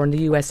Canada or in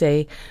the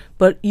USA,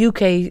 but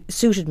UK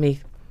suited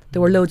me.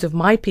 There were loads of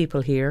my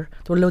people here.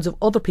 There were loads of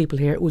other people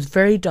here. It was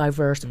very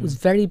diverse. It was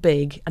very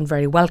big and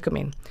very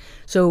welcoming.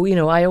 So, you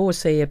know, I always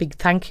say a big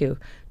thank you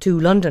to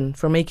London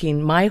for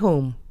making my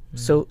home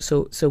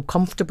so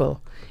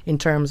comfortable in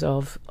terms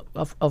of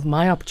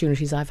my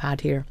opportunities I've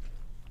had here.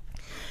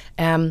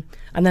 And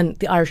then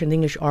the Irish and the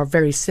English are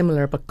very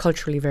similar, but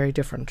culturally very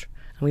different.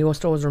 And we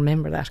must always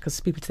remember that, because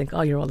people think,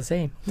 oh, you're all the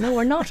same. No,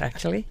 we're not,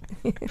 actually.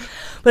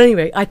 But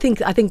anyway, I think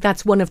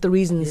that's one of the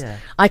reasons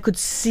I could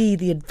see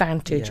the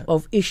advantage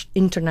of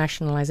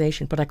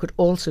internationalisation, but I could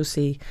also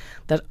see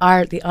that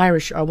the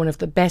Irish are one of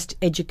the best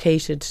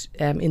educated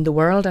in the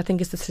world, I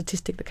think is the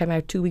statistic that came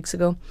out 2 weeks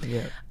ago.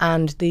 Yeah.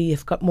 And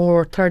they've got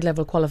more third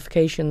level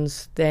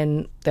qualifications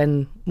than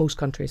most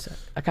countries.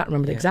 I can't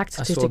remember the exact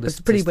statistic, but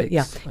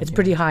it's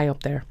pretty high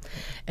up there.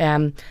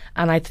 And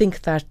I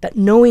think that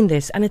knowing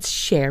this, and it's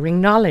sharing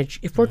knowledge.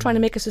 If we're trying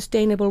to make a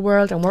sustainable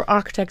world, and we're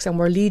architects, and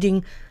we're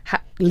leading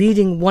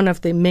one of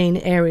the main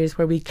areas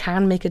where we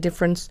can make a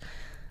difference,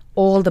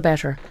 all the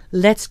better.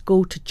 Let's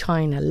go to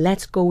China.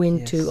 Let's go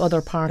into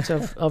other parts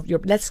of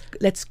Europe.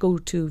 Let's go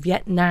to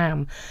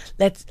Vietnam.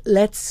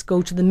 Let's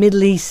go to the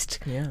Middle East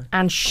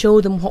and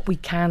show them what we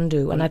can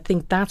do. And I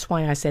think that's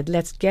why I said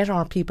let's get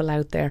our people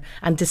out there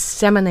and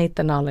disseminate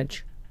the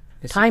knowledge.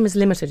 Time is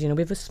limited. You know,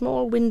 we have a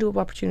small window of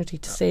opportunity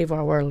to save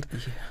our world.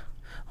 Yeah.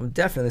 I'm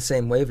definitely the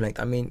same wavelength.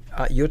 I mean,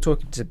 you're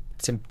talking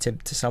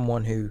to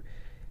someone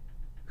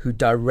who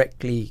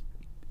directly,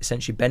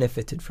 essentially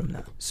benefited from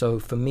that. So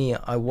for me,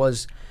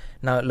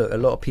 now look, a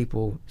lot of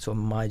people, sort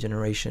of my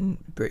generation,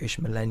 British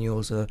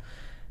millennials, are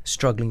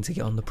struggling to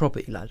get on the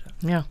property ladder.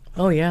 Yeah.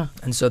 Oh yeah.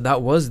 And so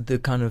that was the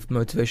kind of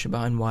motivation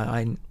behind why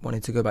I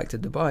wanted to go back to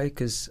Dubai,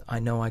 because I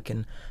know I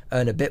can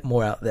earn a bit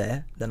more out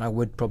there than I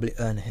would probably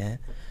earn here.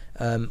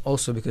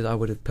 Also because I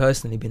would have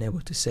personally been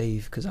able to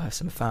save, because I have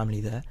some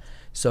family there.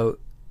 So,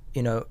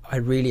 you know, I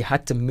really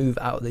had to move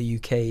out of the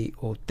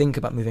UK, or think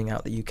about moving out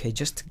of the UK,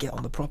 just to get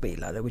on the property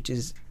ladder, which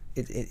is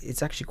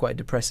it's actually quite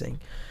depressing.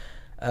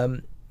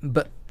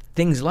 But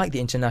things like the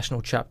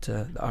international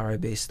chapter that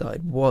RIBA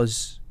started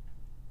was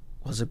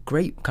a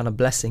great kind of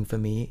blessing for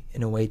me,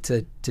 in a way,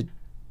 to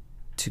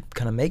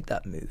kind of make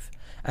that move.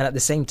 And at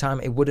the same time,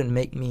 it wouldn't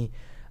make me.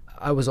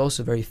 I was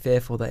also very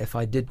fearful that if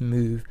I did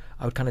move,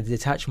 I would kind of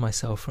detach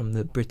myself from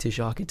the British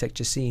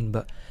architecture scene.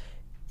 But,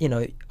 you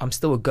know, I'm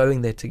still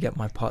going there to get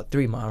my Part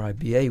 3, my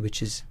RIBA,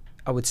 which is,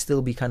 I would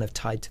still be kind of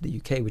tied to the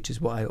UK, which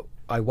is what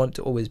I want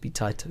to always be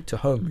tied to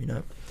home, you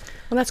know.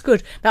 Well, that's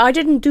good. Now, I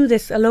didn't do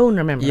this alone,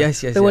 remember?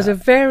 Yes. There was a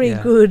very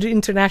good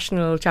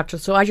international chapter,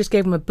 so I just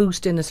gave them a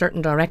boost in a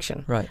certain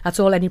direction. Right. That's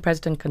all any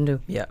president can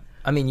do. Yeah.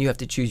 I mean, you have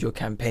to choose your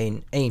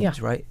campaign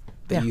aims, right?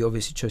 But you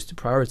obviously chose to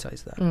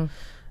prioritise that.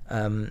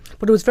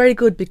 But it was very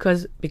good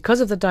because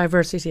of the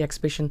diversity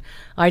exhibition,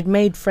 I'd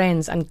made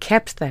friends and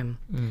kept them.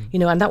 You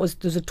know, and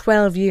there's a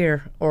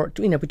 12-year, or,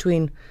 you know,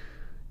 between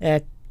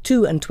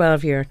 2 and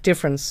 12-year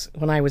difference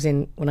when I was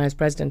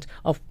president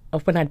of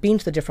when I'd been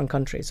to the different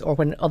countries, or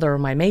when other of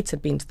my mates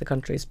had been to the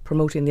countries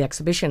promoting the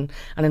exhibition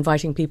and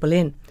inviting people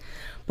in.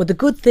 But the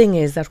good thing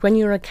is that when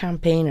you're a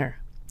campaigner,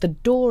 the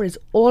door is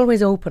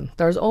always open.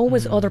 There's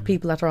always other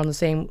people that are on the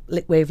same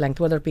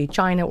wavelength, whether it be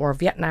China or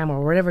Vietnam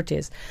or wherever it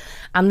is.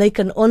 And they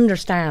can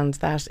understand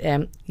that,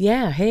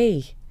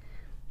 hey,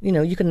 you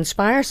know, you can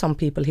inspire some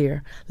people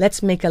here.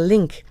 Let's make a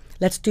link.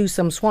 let's do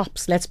some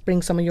swaps, let's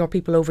bring some of your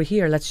people over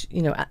here, let's,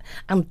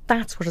 and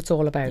that's what it's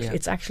all about.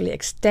 It's actually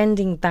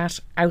extending that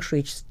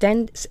outreach,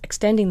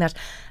 extending that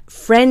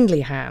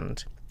friendly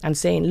hand and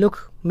saying,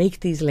 look,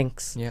 make these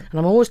links. And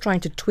I'm always trying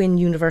to twin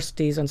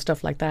universities and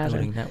stuff like that.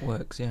 Building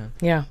networks,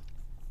 Yeah.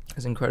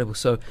 It's incredible.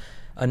 So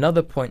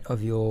another point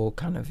of your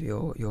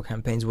your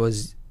campaigns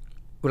was,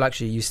 well,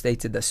 actually, you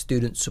stated that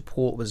student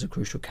support was a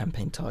crucial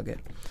campaign target,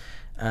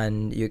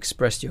 and you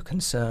expressed your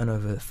concern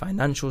over the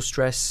financial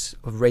stress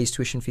of raised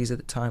tuition fees at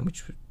the time,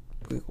 which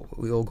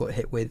we all got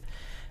hit with,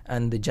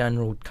 and the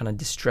general kind of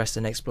distress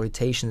and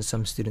exploitation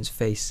some students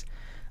face,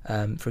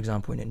 for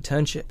example, in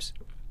internships,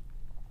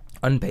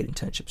 unpaid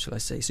internships, shall I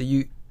say. So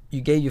you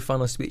gave your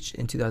final speech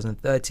in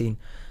 2013,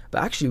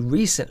 but actually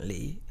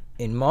recently,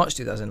 in March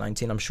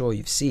 2019, I'm sure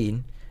you've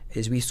seen,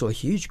 is we saw a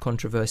huge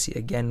controversy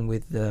again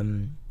with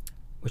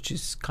which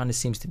is kind of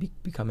seems to be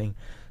becoming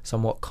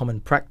somewhat common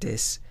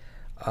practice,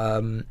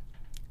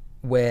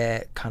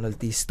 where kind of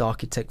these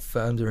architect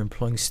firms are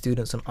employing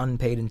students on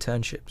unpaid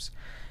internships.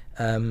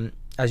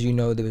 As you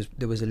know,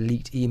 there was a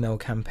leaked email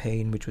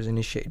campaign which was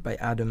initiated by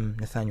Adam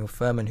Nathaniel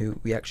Furman, who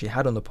we actually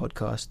had on the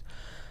podcast,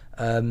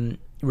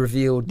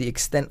 revealed the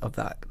extent of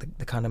that,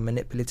 the kind of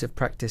manipulative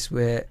practice,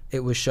 where it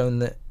was shown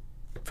that,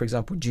 for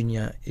example,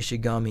 Junya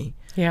Ishigami,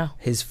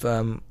 his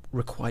firm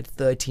required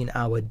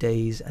 13-hour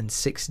days and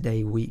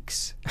 6-day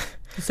weeks.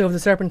 So the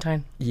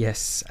Serpentine.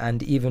 Yes,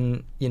 and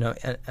even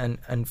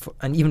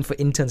and even for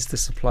interns to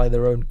supply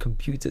their own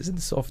computers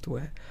and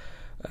software.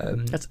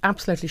 That's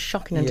absolutely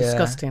shocking and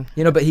disgusting.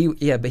 But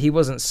he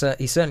wasn't.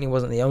 He certainly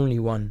wasn't the only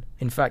one.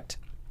 In fact,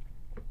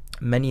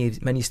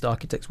 many star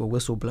architects were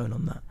whistleblown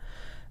on that.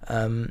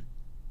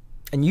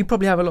 And you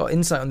probably have a lot of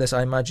insight on this,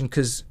 I imagine,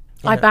 because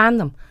I banned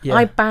them.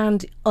 I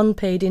banned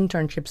unpaid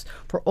internships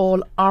for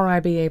all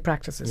RIBA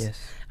practices. Yes.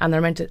 And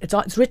they're meant to,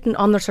 it's written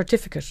on their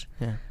certificate.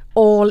 Yeah.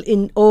 All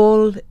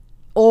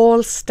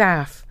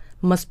staff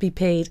must be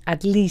paid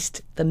at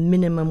least the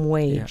minimum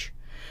wage.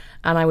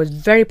 And I was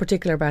very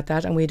particular about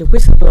that, and we had a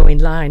whistleblowing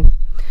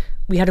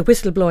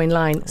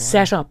line.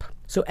 Set up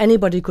so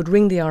anybody could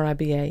ring the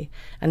RIBA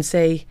and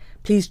say,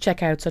 please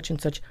check out such and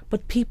such.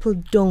 But people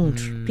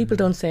don't. People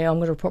don't say, I'm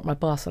going to report my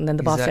boss, and then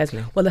the boss says,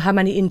 well, how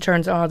many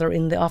interns are there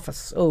in the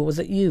office? Oh, was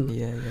it you?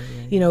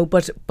 Yeah.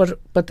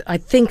 But I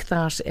think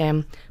that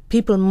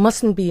people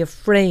mustn't be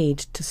afraid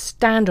to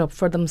stand up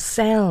for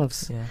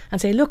themselves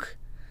and say, look,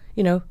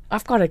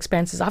 I've got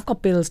expenses, I've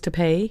got bills to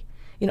pay.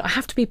 I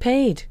have to be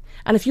paid.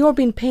 And if you're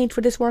being paid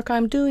for this work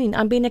I'm doing,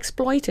 I'm being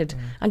exploited.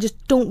 And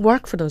just don't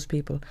work for those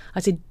people.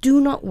 I say,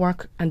 do not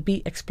work and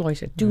be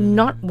exploited. Do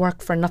not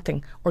work for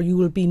nothing, or you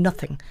will be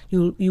nothing.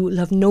 You will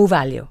have no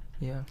value.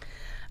 Yeah.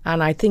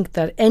 And I think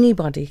that any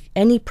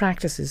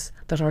practices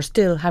that are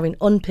still having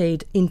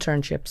unpaid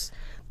internships,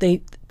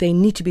 they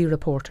need to be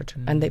reported,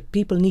 and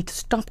people need to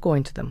stop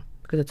going to them,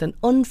 because it's an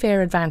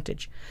unfair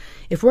advantage.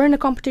 If we're in a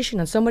competition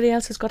and somebody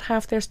else has got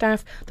half their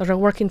staff that are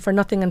working for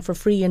nothing and for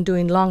free and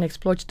doing long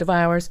exploitative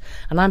hours,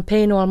 and I'm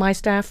paying all my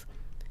staff,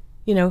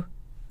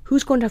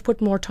 who's going to have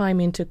put more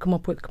time in to come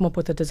up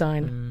with a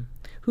design?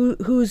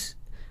 Who's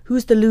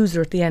the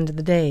loser at the end of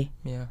the day?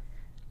 Yeah.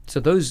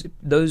 So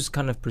those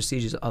kind of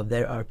procedures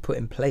are put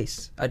in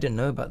place. I didn't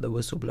know about the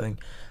whistleblowing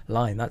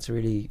line. That's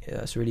really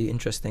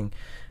interesting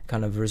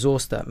kind of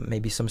resource that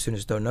maybe some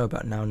students don't know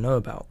about now.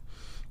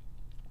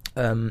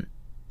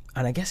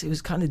 And I guess it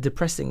was kind of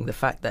depressing, the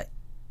fact that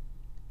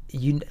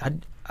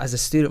as a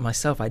student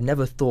myself, I'd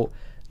never thought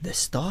the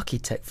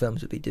architect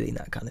firms would be doing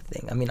that kind of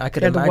thing. I mean, I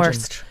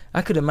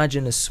could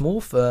imagine a small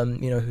firm,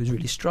 who's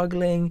really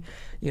struggling,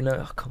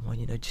 oh, come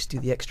on, just do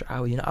the extra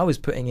hour. I was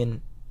putting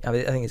in, I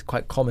think it's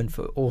quite common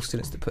for all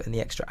students to put in the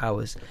extra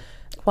hours.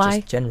 Why?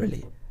 Just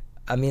generally.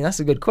 I mean,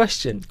 that's a good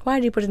question. Why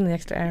do you put in the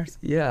extra hours?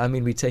 Yeah, I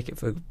mean, we take it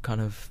for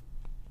kind of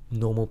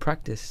normal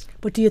practice.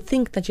 But do you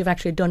think that you've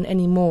actually done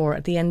any more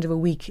at the end of a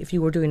week if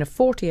you were doing a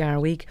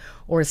 40-hour week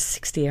or a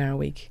 60-hour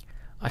week?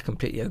 I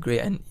completely agree,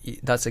 and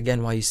that's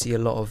again why you see a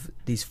lot of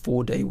these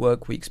 4-day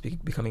work weeks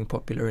becoming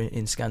popular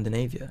in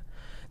Scandinavia.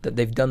 That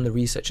they've done the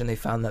research and they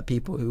found that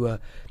people who are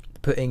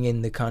putting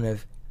in the kind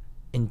of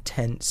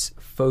intense,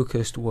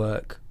 focused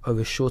work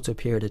over a shorter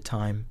period of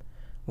time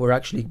were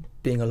actually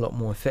being a lot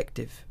more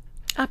effective.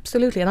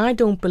 Absolutely, and I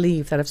don't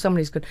believe that if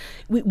somebody's good,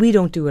 we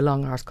don't do a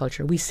long hours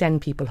culture. We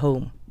send people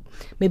home.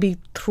 Maybe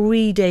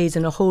 3 days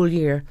in a whole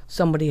year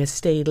somebody has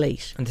stayed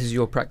late. And this is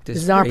your practice?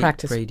 This is our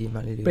practice. Brady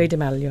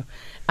Malilio.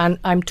 And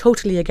I'm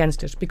totally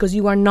against it, because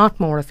you are not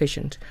more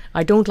efficient.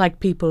 I don't like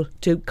people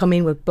to come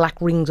in with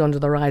black rings under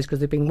their eyes because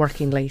they've been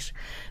working late.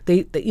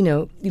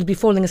 You'll be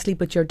falling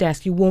asleep at your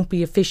desk. You won't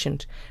be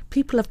efficient.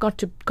 People have got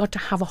to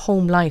have a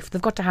home life.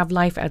 They've got to have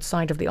life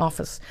outside of the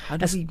office. How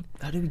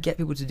do we get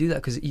people to do that?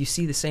 Because you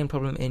see the same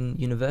problem in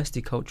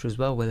university culture as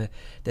well, where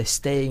they're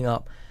staying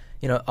up.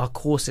 Our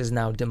courses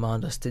now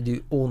demand us to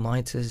do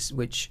all-nighters,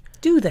 which...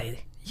 Do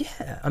they?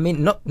 Yeah, I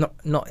mean, not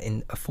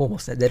in a formal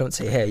sense. They don't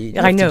say, "Hey, you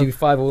I have know. to do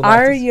 5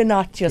 all-nighters." Are you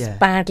not just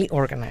badly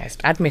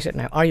organised? Admit it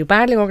now. Are you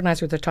badly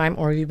organised with the time,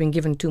 or have you been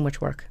given too much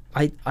work?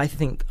 I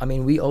think, I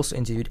mean, we also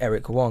interviewed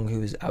Eric Wong,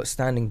 who was an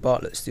outstanding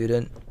Bartlett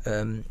student,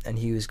 and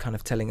he was kind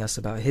of telling us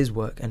about his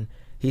work, and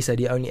he said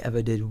he only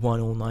ever did 1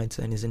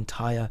 all-nighter in his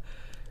entire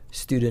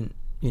student,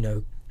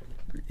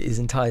 his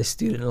entire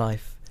student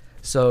life.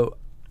 So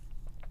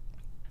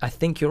I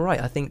think you're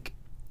right.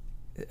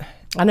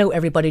 I know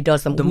everybody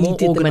does them. We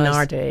did them in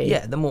our day.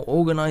 Yeah, the more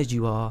organised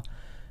you are,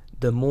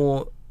 the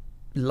more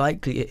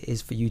likely it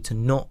is for you to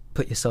not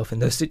put yourself in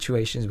those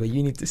situations where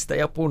you need to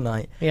stay up all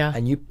night. Yeah.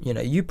 And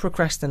you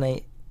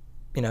procrastinate,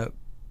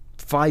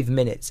 5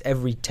 minutes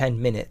every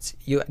 10 minutes,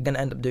 you're going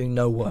to end up doing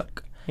no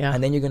work. Yeah.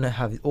 And then you're going to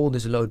have all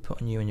this load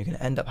put on you, and you're going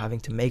to end up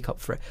having to make up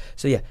for it.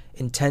 So yeah,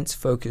 intense,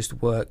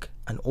 focused work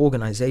and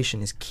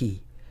organisation is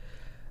key.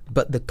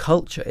 But the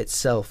culture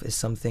itself is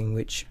something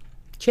which...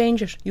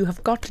 Change it. You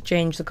have got to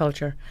change the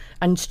culture,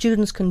 and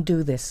students can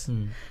do this.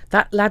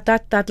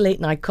 That late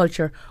night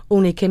culture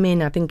only came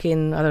in, I think,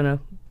 in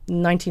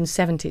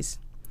 1970s,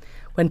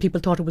 when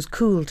people thought it was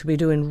cool to be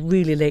doing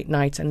really late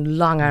nights and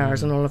long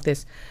hours and all of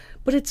this.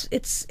 But it's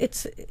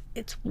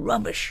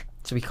rubbish.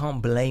 So we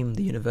can't blame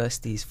the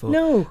universities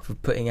for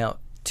putting out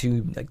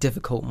too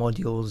difficult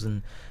modules,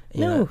 and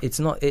it's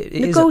not.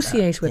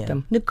 Negotiate with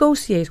them.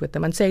 Negotiate with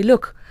them and say,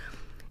 look,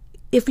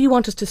 if you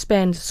want us to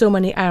spend so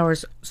many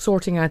hours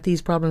sorting out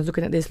these problems,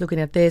 looking at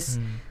this,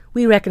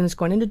 we reckon it's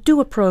going to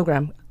do a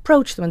program.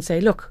 Approach them and say,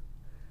 look,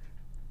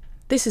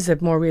 this is a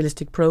more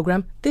realistic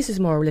program. This is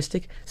more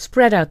realistic.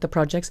 Spread out the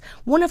projects.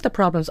 One of the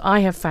problems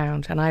I have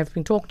found, and I've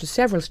been talking to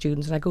several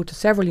students, and I go to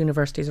several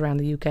universities around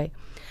the UK,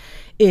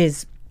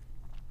 is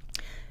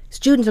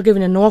students are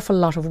given an awful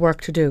lot of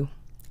work to do.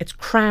 It's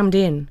crammed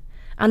in.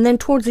 And then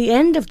towards the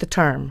end of the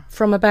term,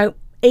 from about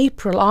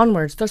April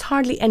onwards, there's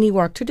hardly any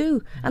work to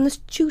do, and the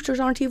tutors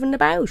aren't even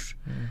about.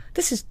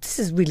 This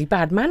is really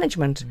bad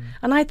management,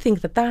 and I think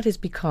that is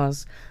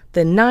because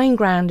the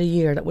 $9,000 a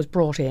year that was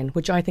brought in,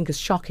 which I think is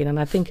shocking, and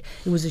I think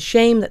it was a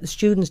shame that the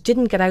students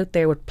didn't get out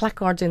there with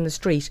placards in the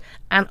street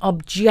and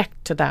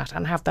object to that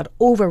and have that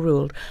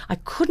overruled. I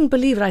couldn't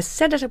believe it. I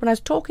said it when I was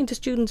talking to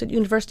students at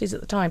universities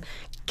at the time.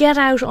 Get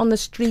out on the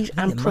street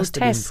and protest. Must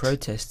have been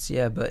protests,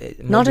 yeah,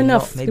 but not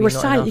enough. They were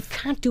silent. Enough. You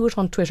can't do it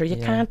on Twitter. You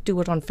can't do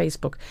it on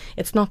Facebook.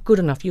 It's not good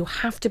enough. You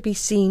have to be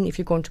seen if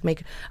you're going to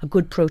make a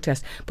good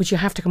protest, but you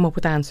have to come up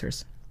with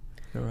answers.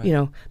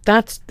 Right.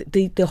 That's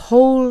the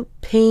whole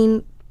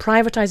pain.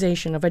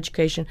 Privatisation of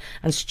education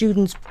and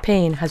students'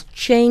 pain has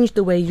changed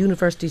the way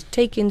universities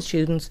take in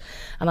students,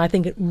 and I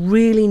think it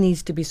really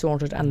needs to be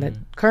sorted. And the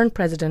current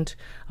president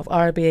of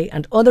RIBA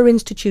and other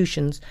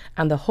institutions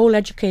and the whole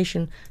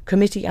education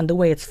committee and the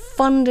way it's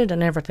funded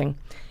and everything,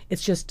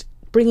 it's just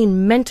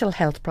bringing mental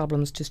health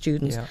problems to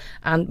students.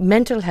 And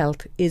mental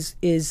health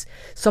is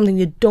something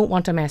you don't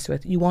want to mess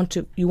with. You want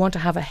to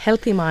have a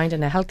healthy mind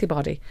and a healthy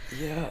body.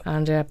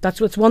 And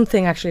that's what's one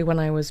thing actually when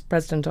I was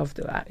president of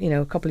the,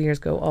 a couple of years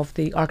ago, of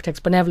the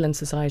Architects Benevolent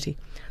Society,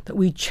 that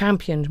we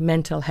championed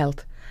mental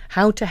health,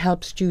 how to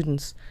help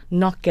students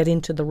not get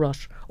into the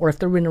rut, or if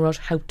they're in a rut,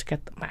 how to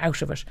get them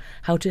out of it,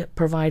 how to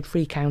provide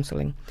free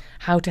counselling,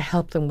 how to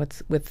help them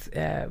with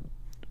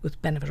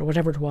benefit or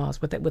whatever it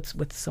was,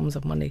 with sums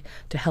of money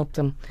to help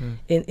them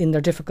in their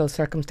difficult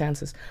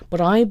circumstances. But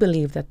I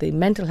believe that the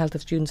mental health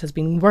of students has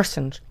been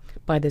worsened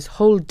by this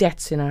whole debt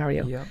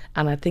scenario.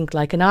 And I think,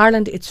 like in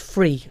Ireland, it's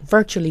free,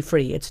 virtually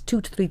free. It's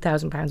 £2,000 to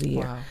 £3,000 a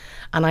year. Wow.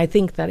 And I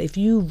think that if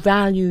you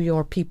value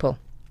your people,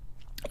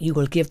 you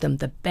will give them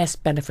the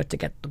best benefit to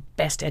get the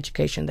best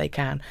education they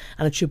can,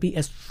 and it should be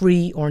as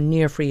free or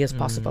near free as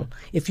possible.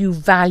 If you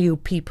value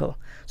people,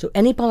 so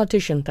any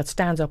politician that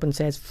stands up and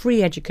says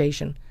free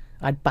education,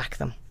 I'd back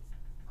them.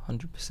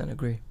 100%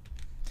 agree.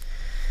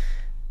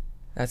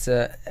 I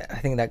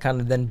think that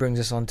kind of then brings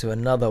us on to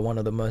another one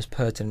of the most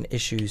pertinent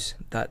issues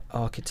that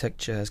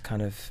architecture has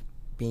kind of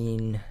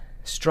been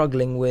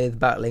struggling with,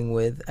 battling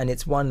with, and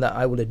it's one that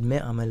I will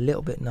admit I'm a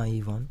little bit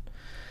naive on.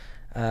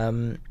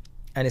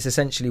 And it's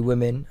essentially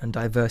women and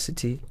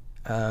diversity.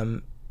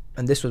 And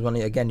this was one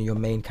of, again, your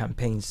main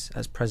campaigns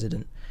as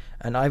president.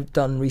 And I've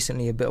done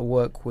recently a bit of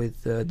work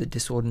with the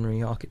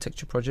Disordinary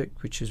Architecture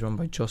Project, which is run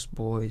by Joss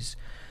Boys,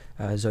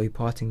 Zoe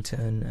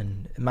Partington,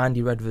 and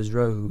Mandy Redvers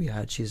Rowe, who we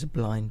had. She's a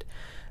blind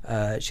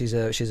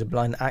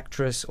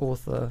actress,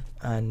 author,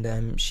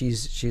 and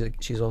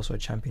she's also a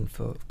champion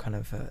for kind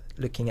of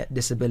looking at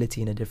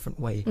disability in a different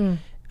way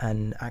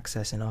and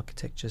access in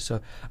architecture. So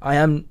I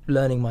am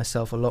learning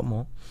myself a lot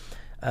more.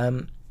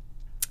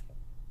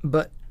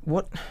 But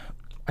what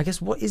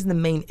is the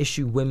main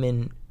issue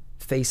women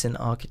faced in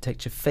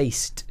architecture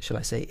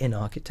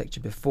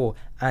before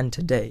and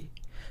today?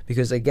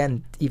 Because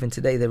again, even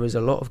today, there is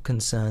a lot of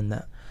concern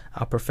that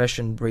our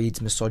profession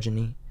breeds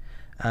misogyny,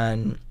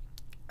 and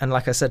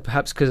like I said,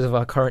 perhaps because of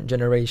our current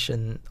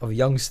generation of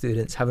young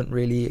students haven't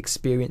really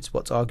experienced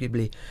what's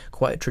arguably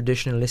quite a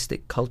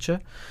traditionalistic culture.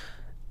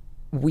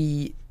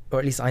 Or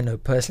at least I know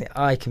personally,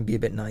 I can be a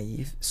bit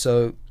naive.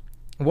 So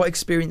what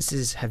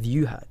experiences have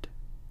you had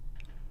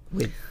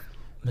with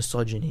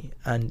misogyny,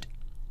 and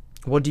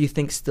what do you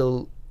think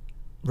still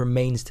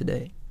remains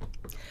today?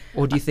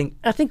 Or do you think,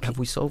 have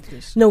we solved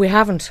this? No, we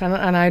haven't,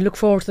 and I look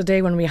forward to the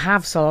day when we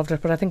have solved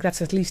it, but I think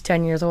that's at least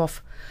 10 years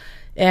off.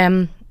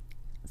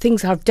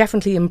 Things have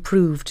definitely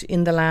improved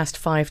in the last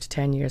 5 to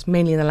 10 years,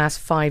 mainly in the last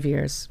 5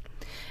 years,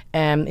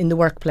 in the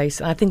workplace.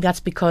 And I think that's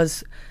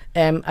because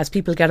as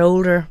people get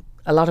older,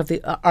 a lot of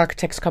the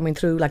architects coming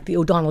through, like the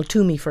O'Donnell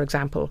Toomey, for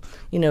example,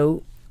 you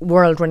know,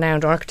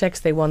 world-renowned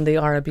architects, they won the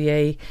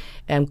RIBA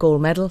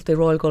gold medal, the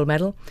Royal Gold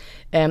Medal.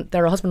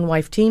 They're a husband and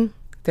wife team.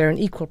 They're an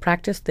equal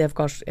practice. They've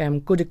got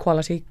good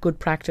equality, good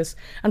practice.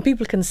 And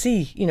people can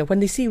see, you know, when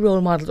they see role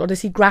models, or they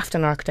see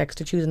Grafton architects,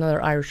 to choose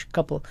another Irish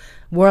couple,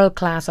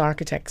 world-class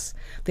architects.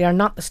 They are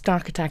not the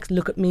stark-attacks,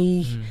 look at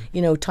me,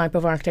 you know, type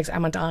of architects.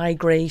 Amn't I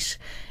great?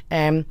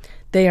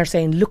 They are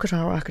saying, look at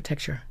our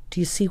architecture. Do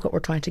you see what we're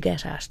trying to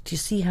get at? Do you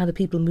see how the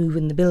people move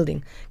in the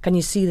building? Can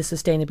you see the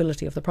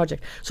sustainability of the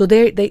project? So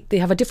they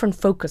have a different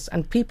focus,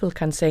 and people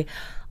can say,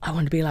 I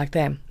want to be like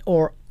them,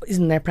 or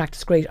isn't their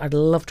practice great? I'd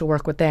love to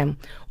work with them.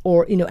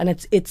 Or, you know, and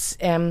it's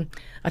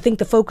I think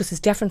the focus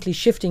is definitely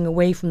shifting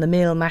away from the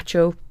male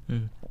macho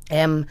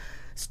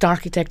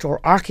starchitect or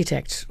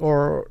architect,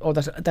 or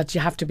that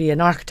you have to be an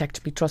architect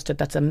to be trusted.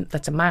 That's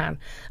a man.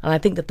 And I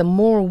think that the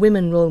more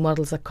women role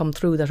models that come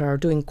through that are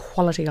doing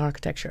quality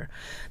architecture,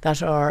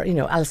 that are, you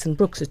know, Alison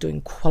Brooks is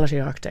doing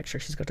quality architecture.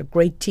 She's got a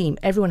great team.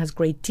 Everyone has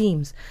great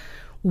teams.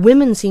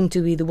 Women seem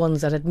to be the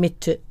ones that admit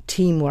to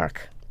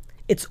teamwork.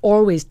 It's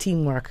always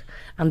teamwork.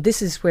 And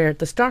this is where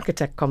the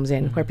starchitect comes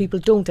in, where people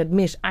don't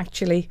admit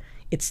actually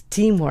it's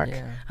teamwork.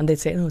 Yeah. And they'd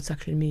say, oh, it's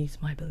actually me,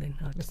 it's my building.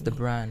 No, it's the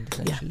brand,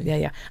 essentially.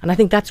 Yeah. And I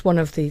think that's one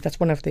of the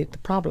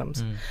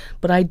problems.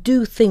 But I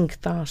do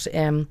think that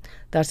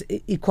that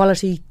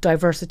equality,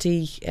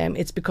 diversity,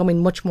 it's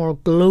becoming much more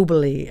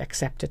globally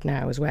accepted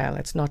now as well.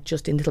 It's not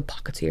just in little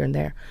pockets here and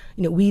there.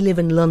 You know, we live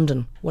in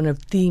London, one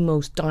of the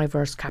most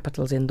diverse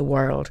capitals in the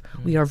world.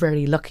 We are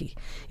very lucky.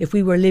 If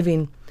we were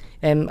living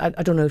I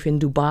don't know if in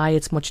Dubai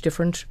it's much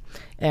different.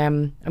 I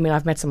mean,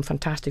 I've met some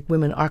fantastic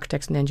women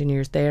architects and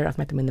engineers there. I've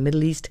met them in the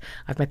Middle East.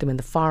 I've met them in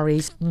the Far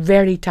East.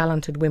 Very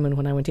talented women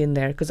when I went in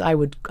there, because I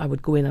would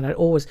go in and I'd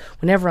always,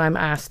 whenever I'm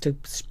asked to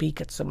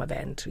speak at some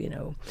event, you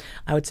know,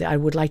 I would say, I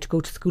would like to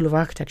go to the School of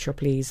Architecture,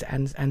 please,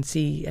 and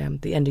see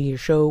the end of year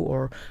show,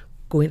 or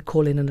go in,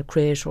 call in a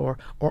crate, or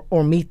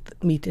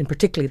meet in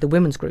particularly the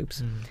women's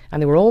groups.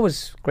 And they were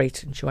always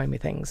great in showing me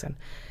things. And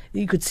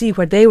you could see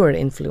where they were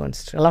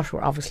influenced. A lot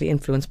were obviously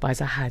influenced by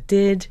Zaha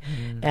Hadid,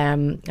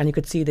 and you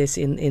could see this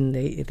in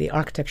the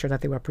architecture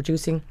that they were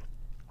producing.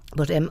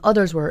 But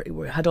others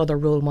had other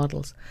role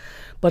models.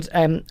 But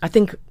I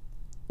think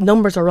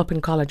numbers are up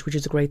in college, which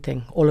is a great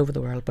thing all over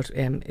the world. But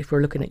if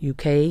we're looking at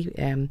UK,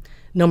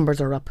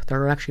 numbers are up.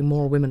 There are actually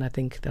more women, I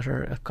think, that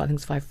are, I think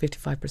it's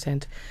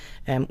 55%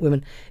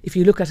 women. If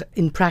you look at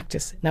in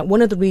practice, now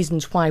one of the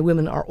reasons why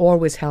women are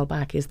always held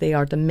back is they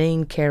are the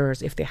main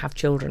carers if they have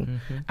children.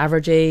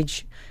 Average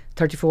age,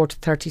 34 to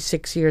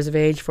 36 years of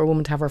age for a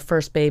woman to have her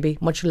first baby,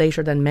 much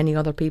later than many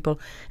other people.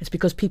 It's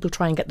because people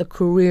try and get the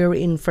career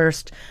in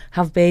first,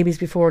 have babies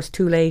before it's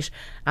too late,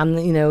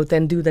 and, you know,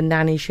 then do the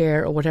nanny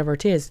share or whatever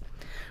it is.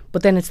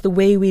 But then it's the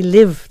way we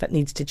live that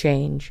needs to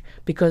change,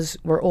 because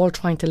we're all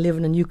trying to live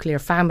in a nuclear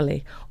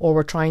family, or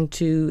we're trying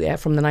to,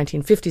 from the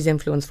 1950s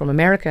influence from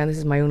America, and this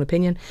is my own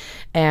opinion,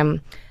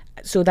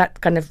 so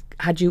that kind of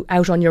had you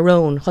out on your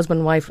own,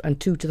 husband, wife and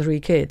 2 to 3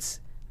 kids.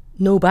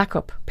 No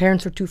backup.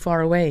 Parents are too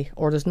far away,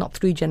 or there's not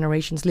 3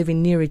 generations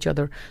living near each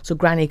other, so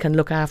granny can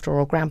look after,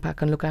 or grandpa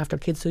can look after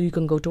kids, so you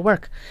can go to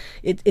work.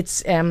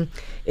 It's the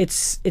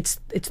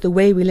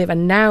way we live,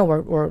 and now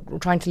we're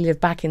trying to live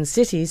back in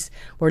cities.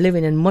 We're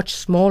living in much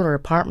smaller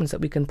apartments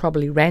that we can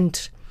probably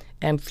rent.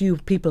 Few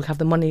people have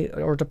the money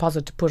or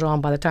deposit to put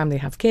on by the time they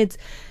have kids.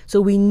 So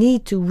we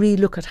need to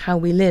relook at how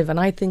we live, and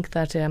I think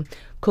that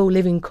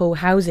co-living,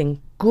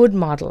 co-housing, good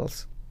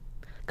models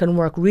can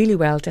work really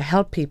well to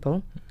help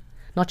people.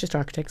 Not just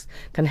architects,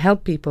 can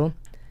help people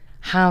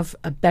have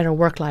a better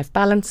work-life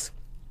balance,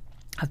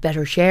 have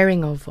better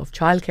sharing of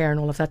childcare and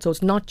all of that. So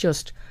it's not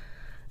just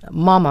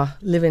mama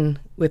living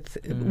with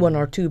 1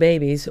 or 2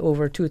 babies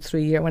over 2 or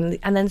 3 years,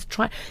 and then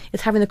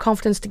it's having the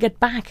confidence to get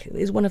back.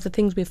 Is one of the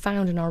things we've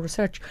found in our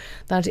research,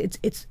 that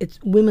it's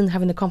women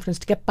having the confidence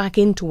to get back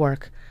into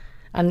work.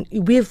 And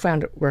we've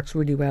found it works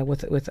really well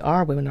with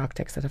our women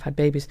architects that have had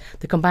babies.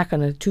 They come back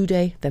on a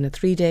 2-day, then a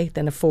 3-day,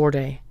 then a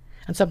 4-day,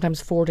 and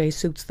sometimes 4 days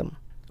suits them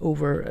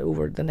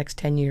over the next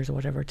 10 years or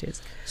whatever it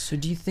is. So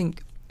do you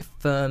think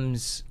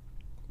firms,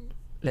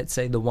 let's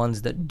say the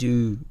ones that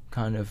do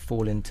kind of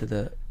fall into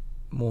the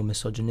more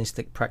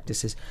misogynistic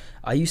practices,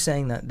 are you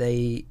saying that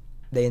they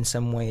in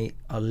some way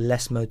are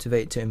less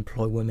motivated to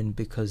employ women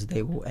because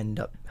they will end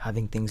up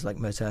having things like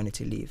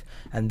maternity leave,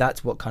 and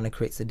that's what kind of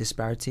creates the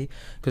disparity?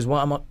 Because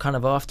what I'm kind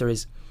of after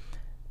is,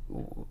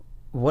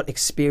 what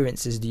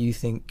experiences do you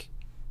think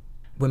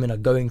women are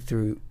going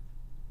through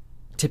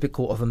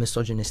typical of a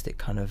misogynistic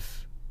kind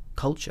of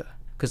culture?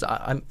 Because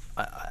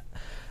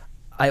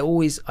I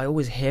always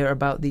hear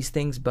about these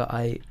things, but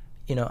I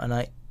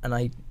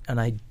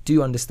I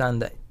do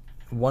understand that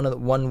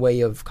one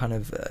way of kind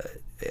of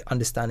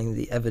understanding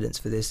the evidence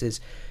for this is,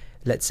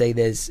 let's say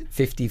there's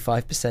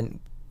 55%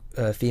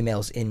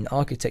 females in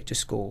architecture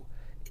school,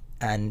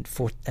 and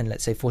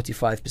let's say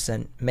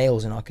 45%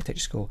 males in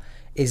architecture school.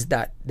 Is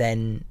that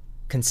then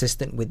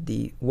consistent with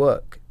the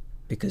work?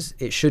 Because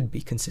it should be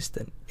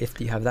consistent.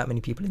 If you have that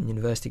many people in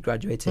university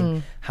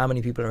graduating, how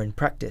many people are in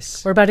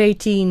practice? We're about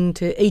 18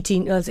 to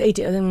 18,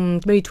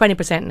 maybe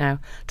 20% now.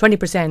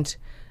 20%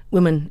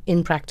 women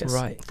in practice,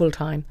 right, full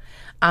time.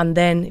 And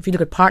then if you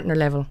look at partner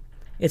level,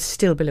 it's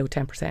still below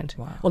 10%.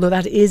 Wow. Although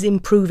that is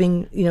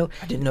improving,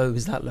 I didn't know it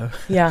was that low.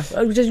 Yeah,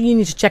 you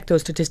need to check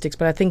those statistics,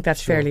 but I think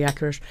that's fairly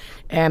accurate.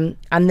 And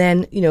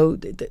then,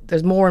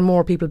 there's more and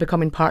more people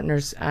becoming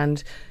partners,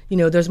 and,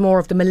 there's more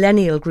of the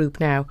millennial group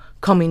now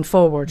coming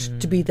forward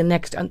to be the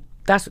next, and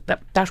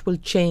that will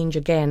change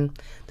again,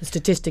 the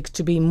statistics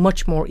to be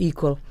much more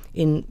equal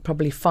in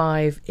probably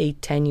 5,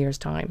 8, 10 years'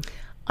 time.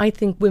 I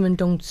think women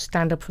don't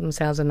stand up for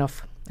themselves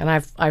enough. And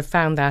I've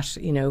found that,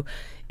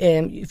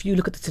 if you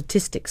look at the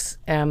statistics,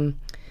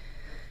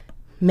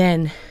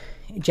 men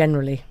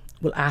generally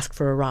will ask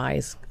for a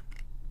rise.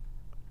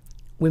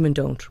 Women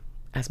don't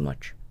as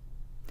much.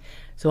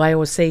 So I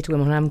always say to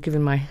women when I'm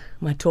giving my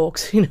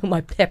talks,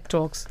 my pep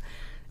talks,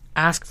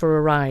 ask for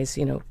a rise.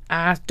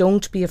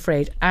 Don't be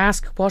afraid.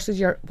 Ask what are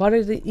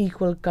the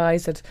equal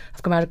guys that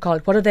have come out of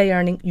college? What are they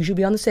earning? You should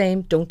be on the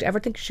same. Don't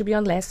ever think you should be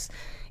on less.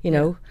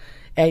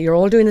 You're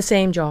all doing the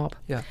same job.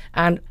 Yeah.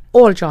 And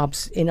all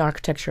jobs in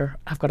architecture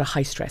have got a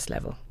high stress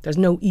level. There's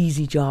no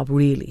easy job,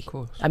 really. Of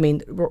course. I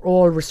mean, we're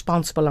all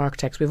responsible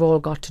architects. We've all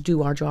got to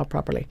do our job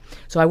properly.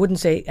 So I wouldn't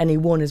say any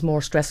one is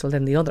more stressful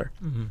than the other.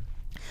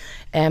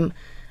 Mm-hmm.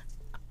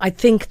 I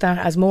think that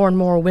as more and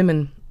more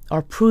women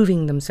are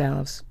proving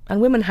themselves,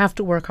 and women have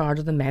to work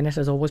harder than men, it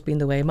has always been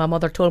the way. My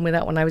mother told me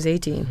that when I was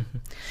 18.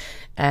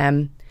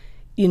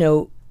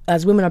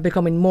 As women are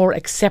becoming more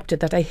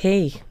accepted that,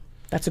 hey,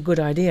 that's a good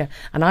idea.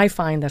 And I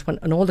find that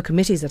in all the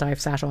committees that I've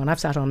sat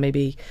on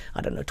maybe,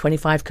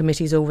 25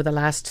 committees over the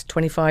last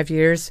 25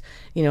 years,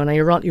 and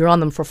you're on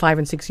them for 5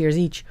 and 6 years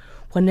each.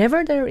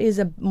 Whenever there is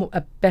a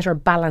better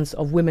balance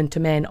of women to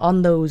men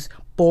on those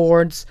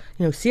boards,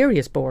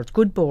 serious boards,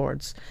 good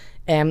boards,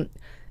 I'm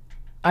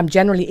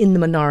generally in the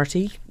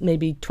minority,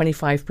 maybe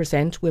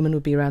 25% women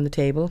would be around the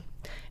table,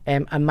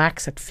 a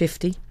max at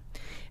 50.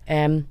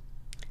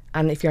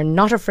 And if you're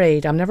not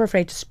afraid, I'm never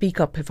afraid to speak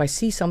up if I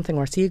see something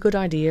or I see a good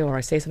idea or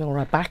I say something or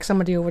I back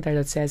somebody over there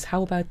that says,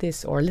 how about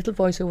this? Or a little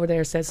voice over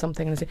there says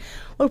something and I say,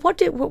 well,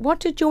 what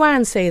did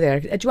Joanne say there?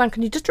 Joanne,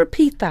 can you just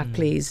repeat that,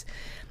 please?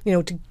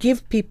 To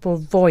give people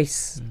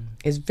voice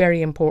is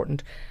very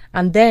important.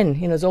 And then,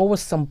 there's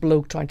always some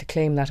bloke trying to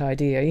claim that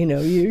idea.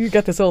 You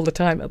get this all the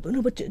time.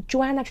 No, but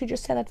Joanne actually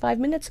just said that 5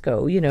 minutes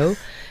ago,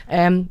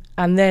 And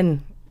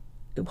then,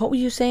 what were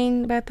you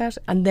saying about that?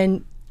 And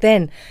then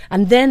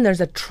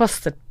there's a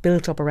trust that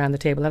built up around the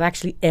table that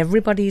actually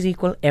everybody is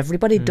equal,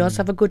 everybody does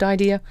have a good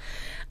idea,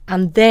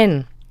 and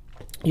then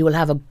you will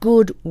have a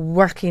good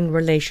working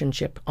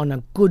relationship on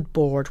a good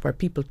board where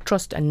people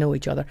trust and know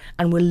each other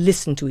and will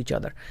listen to each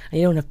other,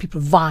 and you don't have people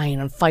vying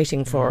and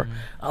fighting for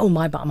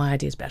my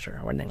idea is better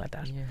or anything like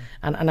that.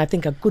 And I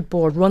think a good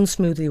board runs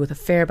smoothly with a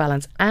fair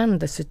balance,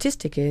 and the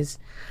statistic is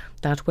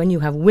that when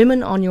you have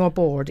women on your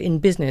board in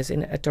business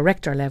at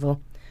director level,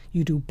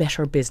 you do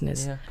better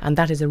business. And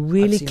that is a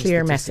really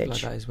clear message.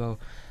 Like that as well.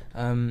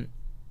 I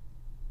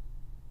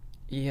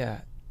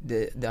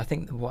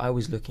think what I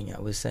was looking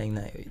at was saying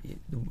that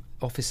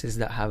offices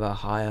that have a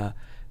higher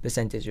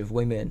percentage of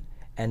women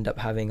end up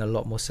having a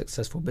lot more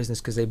successful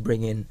business because they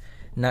bring in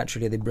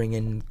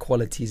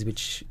qualities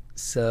which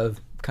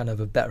serve kind of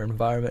a better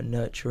environment,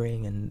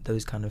 nurturing, and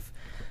those kind of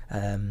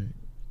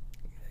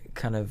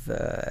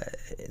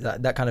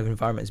that kind of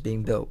environment is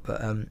being built.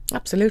 But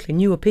absolutely,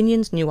 new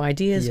opinions, new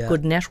ideas,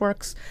 good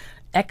networks,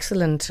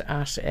 excellent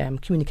at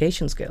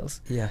communication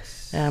skills.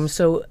 Yes.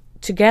 So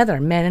together,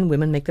 men and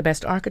women make the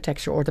best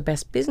architecture or the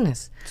best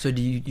business. So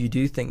do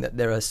you think that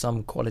there are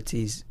some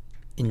qualities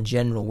in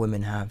general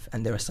women have,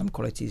 and there are some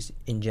qualities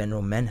in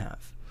general men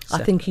have?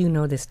 I think you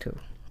know this too.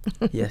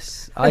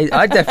 Yes,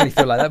 I definitely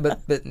feel like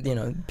that.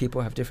 But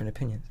people have different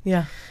opinions.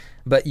 Yeah.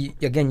 But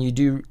you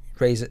do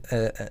raise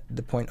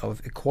the point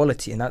of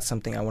equality, and that's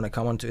something I want to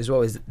come on to as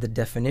well, is the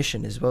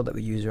definition as well that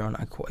we use around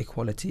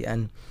equality.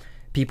 And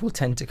people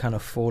tend to kind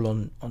of fall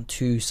on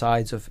two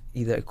sides of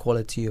either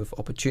equality of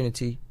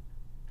opportunity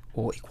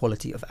or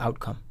equality of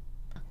outcome.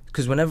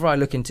 Because whenever I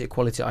look into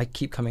equality, I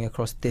keep coming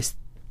across this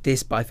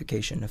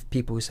bifurcation of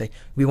people who say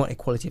we want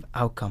equality of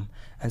outcome,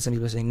 and some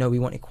people say no, we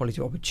want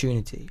equality of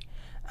opportunity.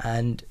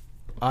 And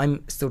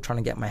I'm still trying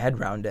to get my head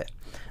around it.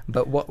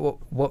 But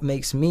what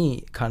makes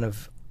me kind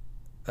of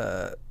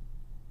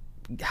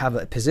have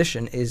a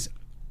position is,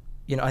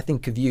 I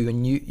think of you,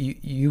 and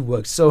you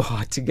worked so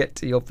hard to get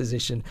to your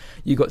position.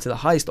 You got to the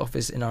highest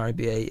office in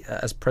RIBA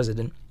as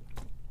president.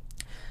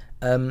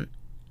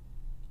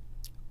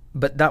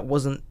 But that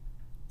wasn't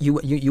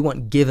you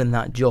weren't given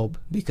that job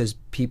because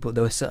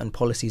there were certain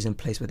policies in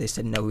place where they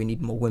said, no, we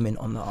need more women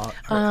on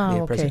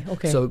the president.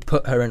 Okay. So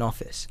put her in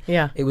office.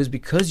 Yeah. It was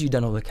because you'd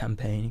done all the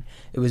campaigning.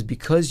 It was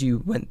because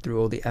you went through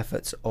all the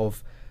efforts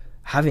of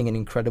having an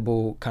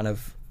incredible kind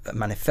of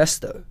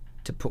manifesto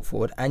to put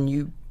forward, and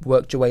you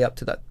worked your way up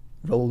to that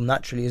role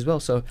naturally as well.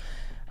 So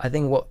I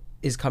think what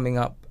is coming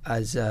up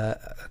as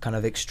a kind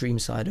of extreme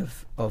side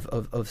of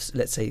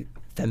let's say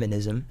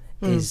feminism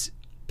is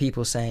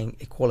people saying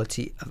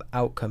equality of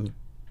outcome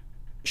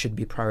should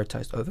be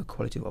prioritized over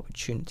quality of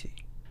opportunity.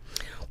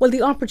 Well,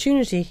 the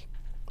opportunity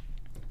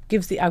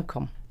gives the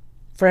outcome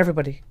for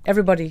everybody.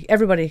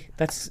 Everybody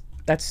that's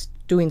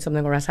doing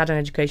something or has had an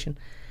education,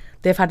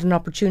 they've had an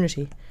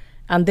opportunity,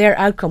 and their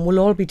outcome will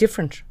all be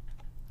different.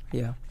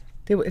 Yeah,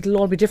 it'll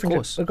all be different.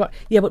 Of course.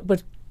 Yeah,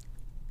 but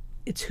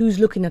it's who's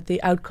looking at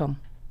the outcome.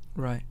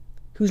 Right.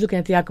 Who's looking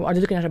at the outcome? Are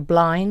they looking at it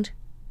blind,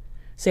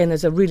 saying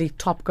there's a really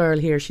top girl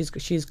here, she's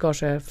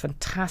got a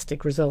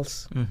fantastic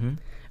results, and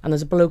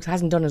there's a bloke that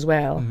hasn't done as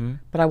well,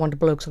 but I want a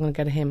bloke, so I'm going to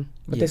get him.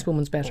 But this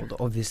woman's better. Well,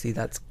 obviously,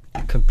 that's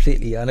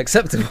completely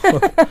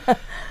unacceptable.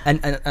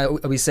 and are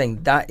we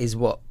saying that is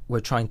what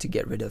we're trying to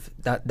get rid of?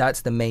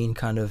 That's the main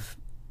kind of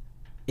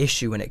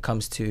issue when it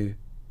comes to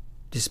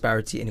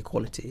disparity,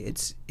 inequality.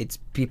 It's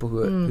people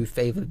who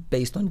favour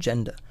based on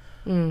gender,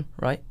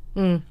 right?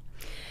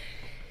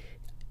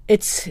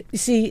 It's, you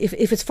see,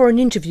 if it's for an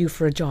interview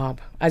for a job,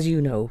 as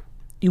you know,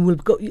 you will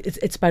go.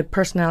 It's about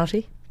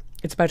personality.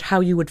 It's about how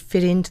you would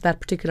fit into that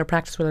particular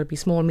practice, whether it be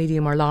small,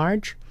 medium, or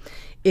large.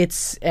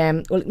 It's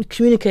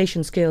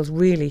communication skills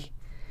really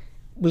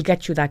will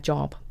get you that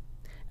job,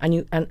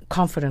 and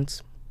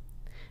confidence.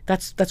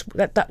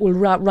 That will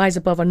rise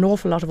above an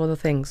awful lot of other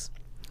things.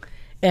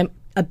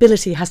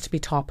 Ability has to be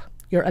top.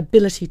 Your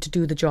ability to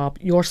do the job,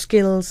 your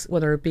skills,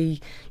 whether it be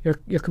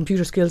your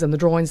computer skills and the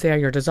drawings there,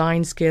 your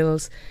design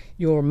skills,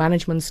 your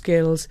management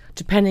skills,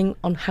 depending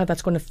on how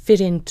that's going to fit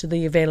into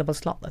the available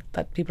slot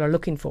that people are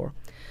looking for.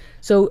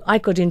 So I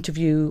could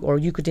interview, or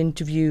you could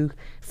interview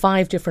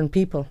 5 different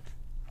people,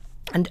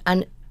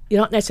 and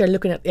you're not necessarily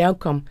looking at the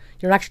outcome.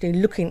 You're actually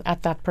looking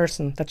at that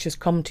person that's just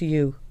come to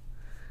you,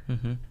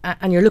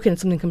 and you're looking at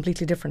something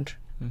completely different.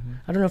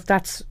 I don't know if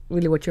that's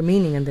really what you're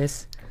meaning in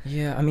this.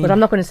 Yeah, I mean, but I'm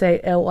not going to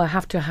say, oh, I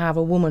have to have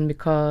a woman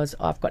because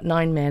I've got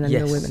 9 men and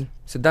no women.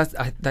 So that's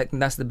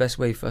the best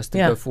way for us to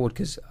go forward,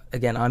 because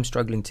again, I'm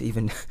struggling to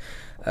even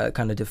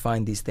kind of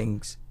define these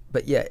things.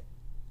 But yeah,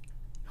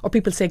 or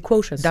people say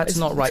quotas. That's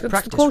not right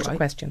practice, the quota right?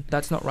 question.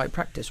 That's not right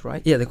practice,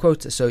 right? Yeah, the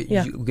quota. So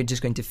you're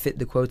just going to fit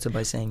the quota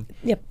by saying,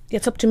 yep,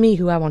 it's up to me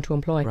who I want to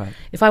employ. Right.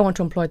 If I want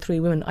to employ 3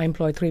 women, I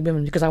employ 3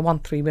 women because I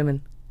want 3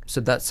 women. So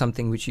that's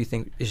something which you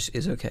think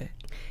is okay.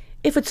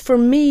 If it's for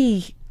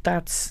me,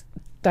 that's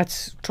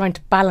trying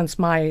to balance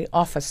my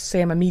office.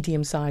 Say I'm a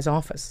medium-sized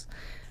office,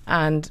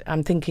 and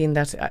I'm thinking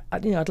that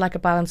I'd like a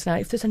balance now.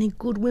 If there's any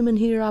good women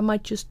here, I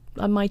might just.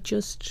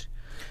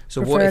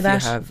 So what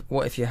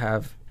if you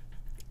have,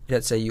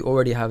 let's say you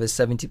already have a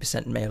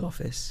 70% male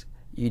office.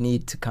 You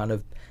need to kind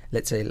of,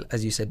 let's say,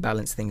 as you said,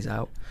 balance things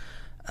out,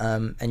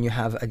 and you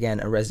have again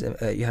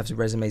you have the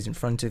resumes in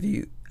front of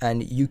you,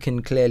 and you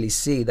can clearly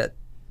see that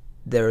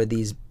there are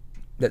these,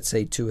 let's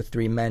say, 2 or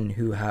 3 men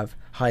who have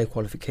higher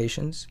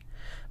qualifications.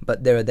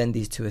 But there are then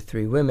these 2 or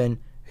 3 women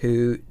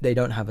who they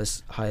don't have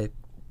as high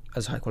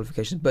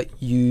qualifications. But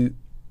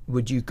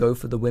would you go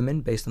for the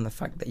women based on the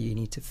fact that you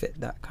need to fit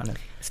that kind of?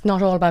 It's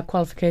not all about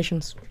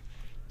qualifications.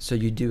 So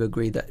you do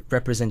agree that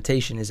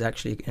representation is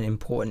actually an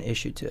important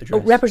issue to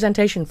address?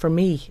 Representation for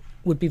me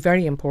would be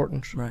very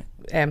important. Right.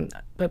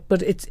 But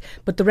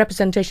the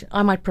representation,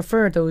 I might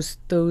prefer those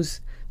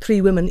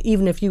 3 women,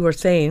 even if you were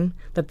saying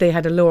that they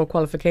had a lower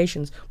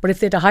qualifications. But if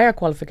they had a higher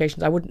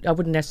qualifications, I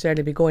wouldn't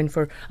necessarily be going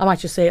for. I might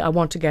just say I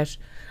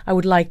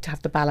would like to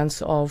have the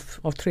balance of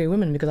 3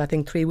 women, because I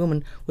think 3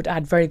 women would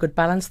add very good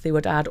balance. They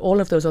would add all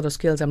of those other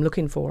skills I'm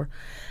looking for,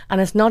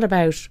 and it's not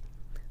about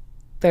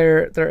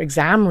their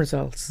exam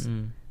results.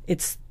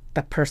 It's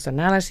the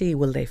personality.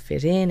 Will they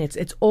fit in?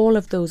 It's all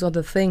of those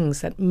other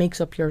things that makes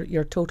up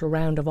your total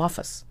round of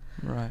office.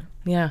 Right.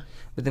 Yeah.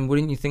 But then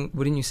wouldn't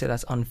you say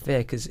that's unfair?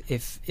 Because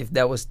if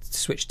that was to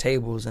switch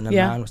tables and a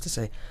man was to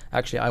say,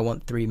 actually, I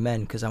want 3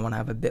 men because I want to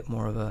have a bit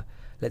more of a,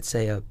 let's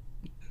say, a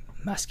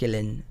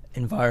masculine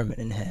environment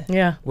in here.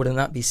 Yeah. Wouldn't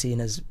that be seen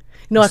as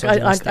no?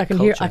 I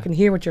can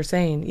hear what you're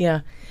saying.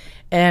 Yeah.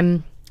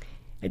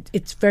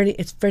 It's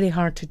very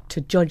hard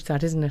to judge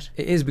that, isn't it?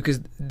 It is,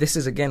 because this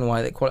is again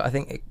why I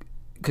think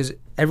because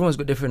everyone's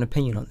got different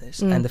opinion on this,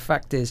 and the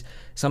fact is,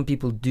 some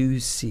people do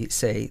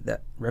say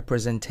that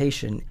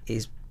representation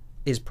is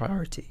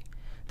priority.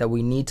 That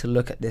we need to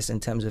look at this in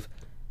terms of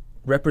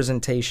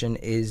representation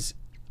is,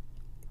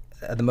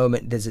 at the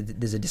moment, there's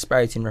a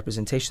disparity in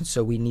representation,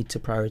 so we need to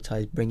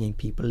prioritize bringing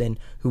people in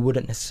who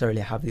wouldn't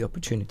necessarily have the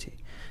opportunity.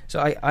 So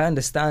I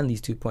understand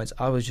these 2 points.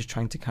 I was just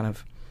trying to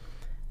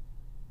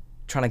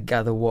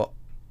gather what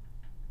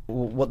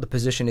the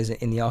position is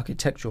in the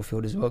architectural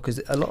field as well, because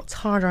it's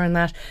harder in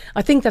that.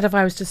 I think that if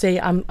I was to say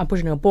I'm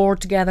putting a board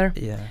together,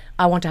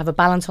 I want to have a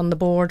balance on the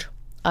board.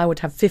 I would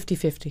have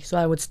 50-50. So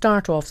I would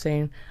start off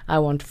saying, I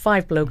want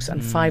 5 blokes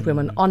and 5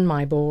 women on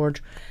my board,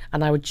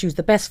 and I would choose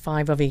the best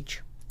 5 of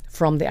each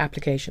from the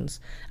applications.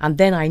 And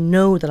then I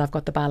know that I've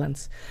got the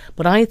balance.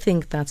 But I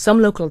think that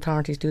some local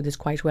authorities do this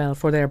quite well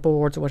for their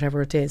boards or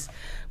whatever it is.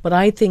 But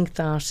I think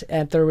that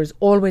there is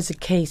always a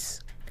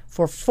case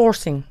for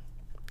forcing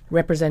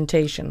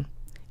representation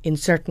in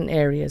certain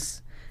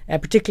areas,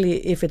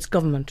 particularly if it's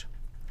government,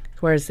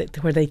 where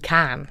they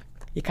can.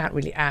 You can't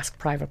really ask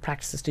private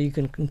practices to. You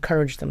can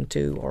encourage them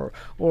to,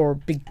 or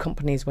big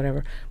companies,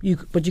 whatever.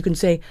 But you can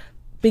say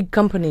big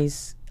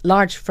companies,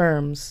 large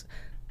firms,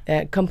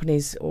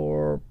 companies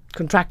or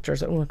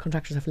contractors. Well,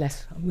 contractors have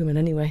less women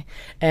anyway.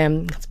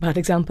 That's a bad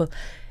example.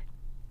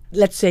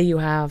 Let's say you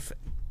have,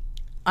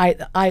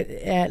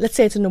 let's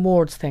say it's an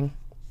awards thing.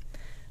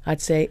 I'd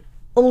say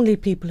only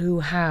people who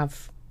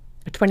have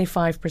a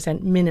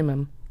 25%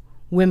 minimum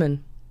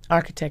women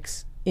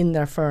architects in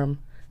their firm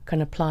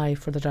can apply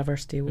for the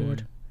diversity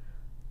award.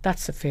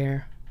 That's a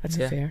fair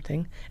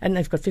thing. And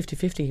if you've got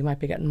 50-50, you might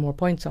be getting more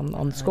points on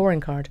the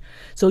scoring card.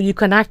 So you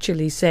can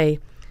actually say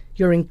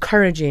you're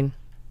encouraging,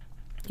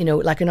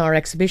 like in our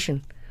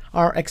exhibition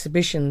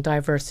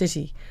Diverse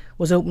City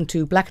was open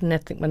to black and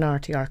ethnic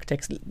minority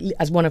architects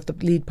as one of the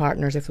lead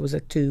partners, if there was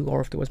a 2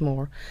 or if there was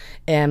more.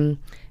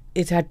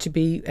 It had to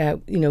be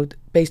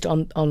based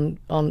on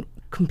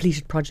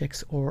completed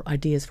projects or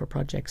ideas for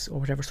projects or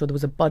whatever. So there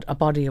was a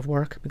body of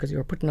work, because you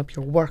were putting up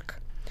your work,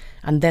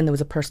 and then there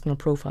was a personal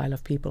profile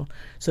of people.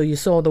 So you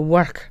saw the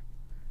work,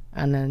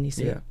 and then you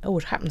say, oh,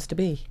 it happens to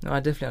be. No,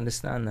 I definitely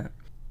understand that.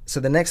 So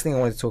the next thing I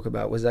wanted to talk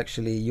about was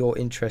actually your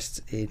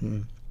interest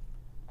in,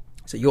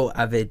 so you're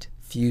avid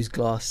fused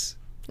glass.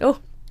 Oh,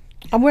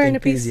 I'm wearing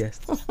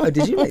enthusiast. A piece. Oh,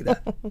 did you make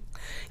that?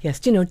 Yes,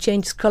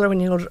 changes colour when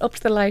you hold it up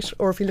to the light,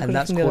 or if you look at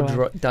it from the other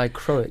way. And that's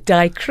called dichroic.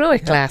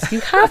 Dichroic glass.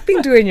 You have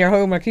been doing your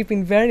homework. You've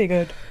been very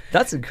good.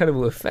 That's an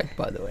incredible effect,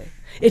 by the way.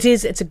 It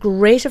is. It's a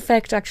great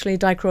effect, actually,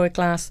 dichroic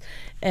glass.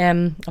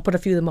 I put a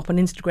few of them up on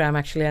Instagram,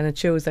 actually, and it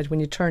shows that when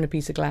you turn a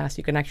piece of glass,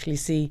 you can actually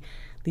see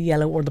the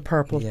yellow or the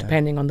purple,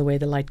 depending on the way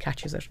the light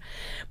catches it.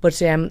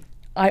 But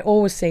I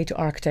always say to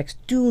architects,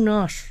 do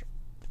not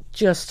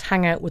just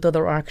hang out with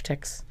other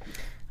architects.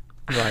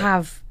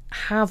 Right.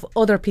 Have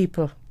other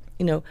people,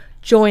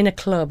 join a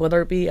club,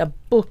 whether it be a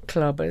book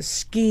club, a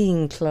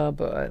skiing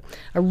club, a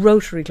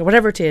Rotary club,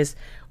 whatever it is,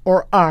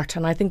 or art.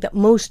 And I think that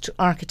most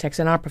architects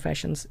in our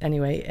professions,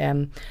 anyway,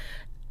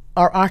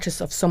 are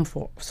artists of some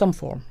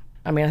form.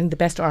 I mean, I think the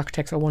best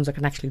architects are ones that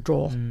can actually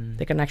draw.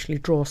 They can actually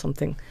draw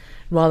something,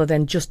 rather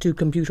than just do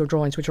computer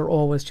drawings, which are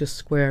always just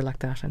square like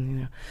that.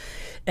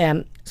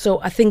 And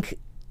so I think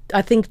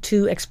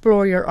to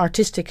explore your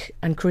artistic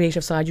and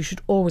creative side, you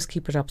should always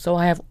keep it up. So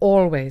I have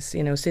always,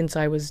 since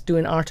I was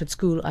doing art at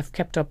school, I've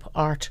kept up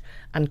art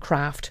and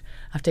craft.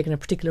 I've taken a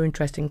particular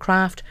interest in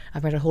craft.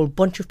 I've met a whole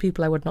bunch of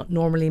people I would not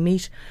normally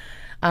meet.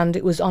 And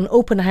it was on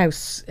open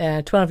house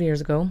 12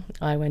 years ago.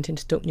 I went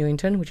into Stoke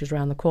Newington, which is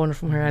around the corner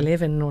from where I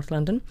live in North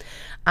London.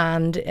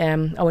 And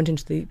I went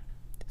into the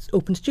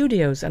open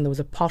studios, and there was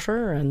a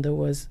potter and there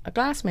was a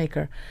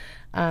glassmaker.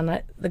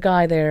 And the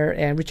guy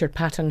there, Richard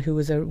Patton, who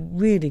was a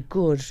really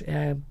good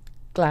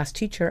glass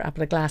teacher,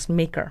 but a glass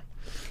maker.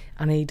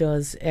 And he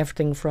does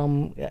everything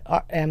from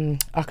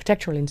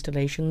architectural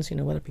installations,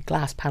 whether it be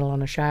glass panel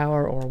on a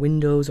shower or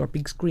windows or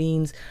big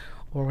screens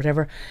or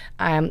whatever,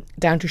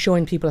 down to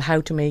showing people how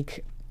to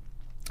make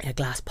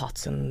glass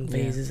pots and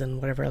vases and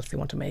whatever else they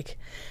want to make.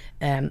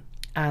 And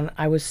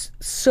I was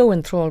so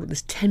enthralled with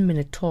this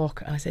 10-minute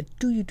talk, and I said,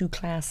 do you do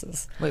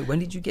classes? Wait, when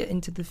did you get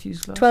into the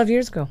fused glass? 12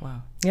 years ago.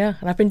 Wow. Yeah,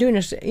 and I've been doing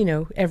it,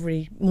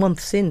 every month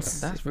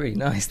since. That's really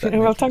nice.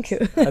 Well, thank you.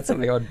 That's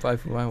something I'd buy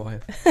for my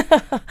wife.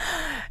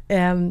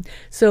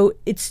 So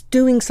it's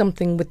doing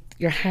something with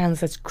your hands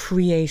that's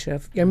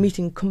creative. You're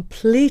meeting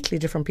completely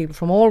different people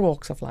from all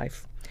walks of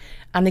life.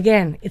 And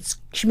again, it's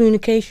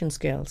communication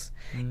skills,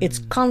 it's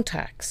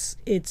contacts,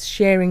 it's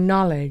sharing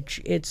knowledge,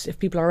 it's if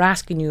people are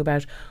asking you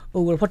about,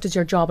 oh, well, what does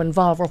your job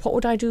involve, or what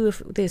would I do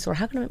if this, or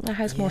how can I make my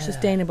house more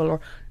sustainable, or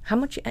how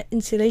much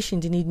insulation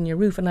do you need in your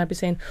roof? And I'd be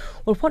saying,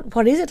 well,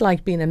 what is it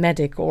like being a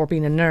medic, or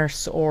being a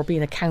nurse, or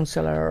being a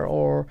counsellor,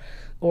 or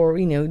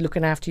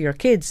looking after your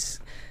kids,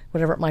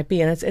 whatever it might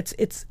be. And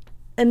it's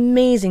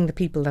amazing the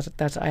people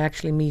that I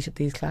actually meet at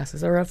these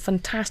classes. They're a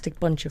fantastic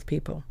bunch of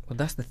people. Well,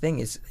 that's the thing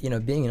is,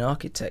 being an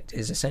architect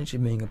is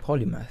essentially being a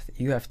polymath.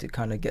 You have to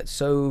kind of get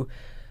so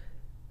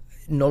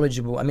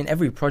knowledgeable. I mean,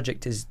 every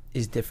project is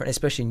different,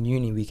 especially in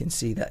uni. We can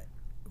see that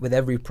with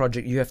every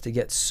project you have to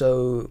get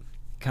so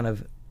kind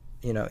of,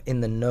 in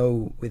the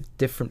know with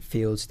different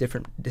fields,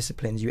 different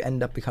disciplines. You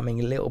end up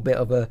becoming a little bit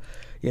of a,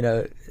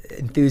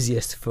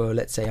 enthusiast for,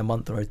 let's say, a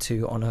month or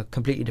two on a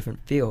completely different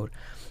field.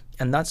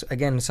 And that's,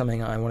 again,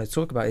 something I want to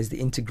talk about, is the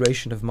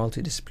integration of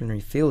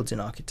multidisciplinary fields in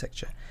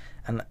architecture.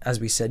 And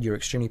as we said, you're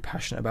extremely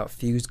passionate about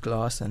fused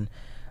glass and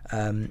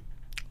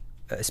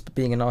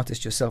being an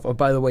artist yourself. Oh,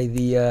 by the way,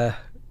 the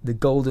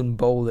golden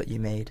bowl that you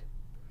made.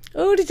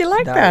 Oh, did you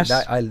like that?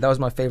 That was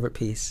my favourite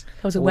piece.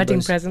 That was a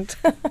wedding present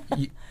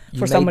you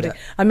for somebody.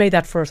 I made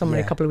that for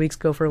somebody a couple of weeks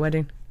ago for a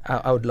wedding.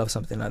 I would love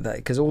something like that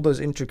because all those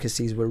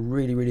intricacies were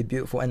really, really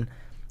beautiful. And,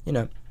 you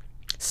know...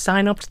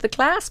 Sign up to the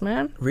class,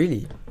 man.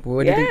 Really?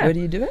 Where do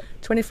you do it?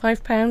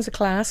 £25 a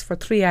class for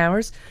 3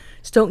 hours.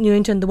 Stoke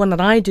Newington, the one that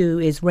I do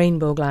is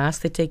Rainbow Glass.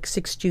 They take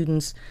 6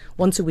 students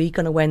once a week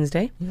on a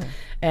Wednesday.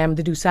 Yeah.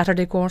 They do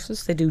Saturday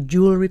courses, they do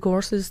jewellery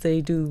courses, they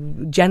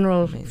do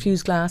general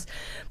fused glass.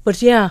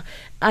 But yeah,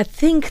 I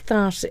think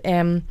that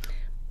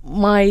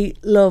my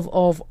love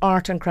of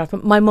art and craft,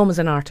 my mum is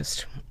an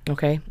artist,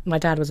 okay? My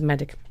dad was a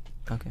medic.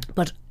 Okay.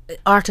 But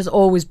art has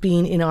always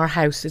been in our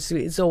house.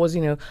 It's always,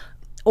 you know,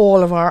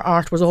 all of our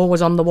art was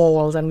always on the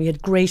walls and we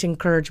had great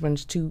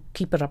encouragement to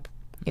keep it up.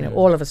 You know,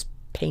 all of us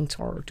paint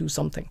or do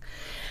something.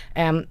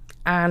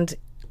 And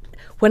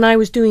when I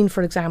was doing,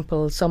 for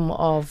example, some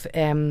of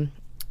our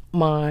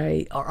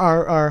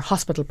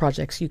hospital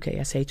projects,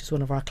 UKSH is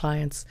one of our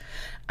clients,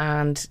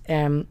 and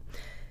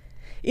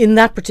in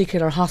that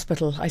particular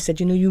hospital, I said,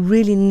 you know, you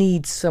really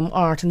need some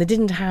art, and they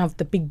didn't have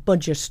the big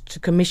budget to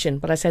commission.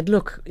 But I said,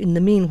 look, in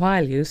the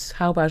meanwhile,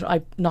 how about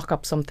I knock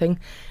up something,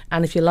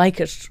 and if you like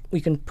it,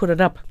 we can put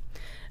it up.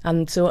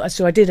 And so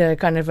I did a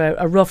kind of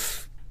a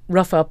rough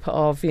up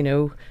of, you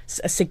know,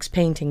 a 6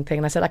 painting thing.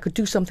 And I said, I could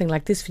do something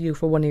like this for you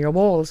for one of your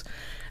walls.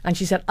 And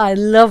she said, I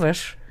love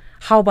it.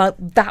 How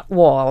about that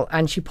wall?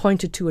 And she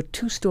pointed to a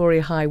 2-story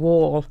high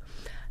wall.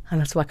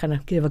 And so I kind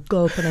of gave a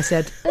gulp and I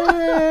said,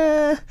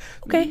 okay,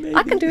 maybe.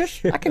 I can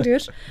do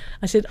it.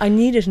 I said, I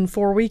need it in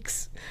 4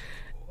 weeks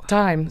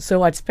time.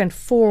 So I'd spent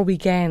 4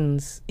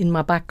 weekends in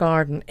my back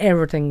garden.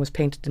 Everything was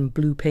painted in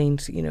blue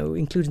paint, you know,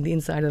 including the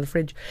inside of the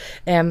fridge.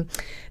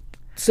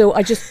 So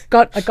I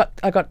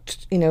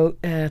got, you know,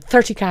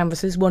 30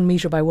 canvases, 1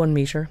 metre by 1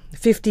 metre.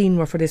 15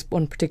 were for this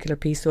one particular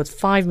piece. So it's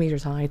 5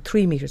 metres high,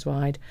 3 metres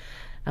wide.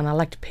 And I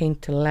like to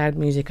paint to loud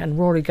music. And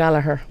Rory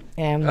Gallagher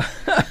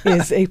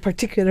is a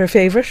particular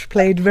favourite,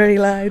 played very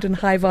loud and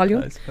high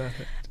volume. That's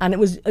perfect. And it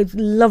was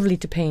lovely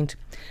to paint.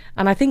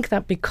 And I think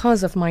that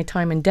because of my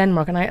time in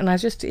Denmark, and I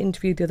was just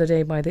interviewed the other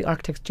day by the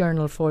Architects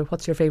Journal for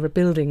What's Your Favourite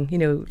Building, you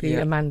know, the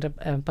Amanda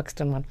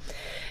Buxton one,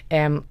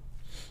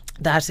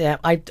 that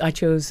I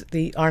chose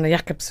the Arne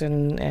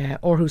Jacobsen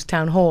Aarhus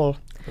Town Hall.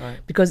 Right.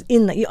 Because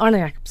in Arne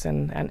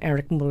Jacobsen and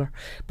Erik Muller,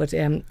 but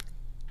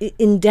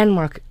in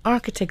Denmark,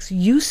 architects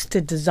used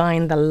to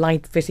design the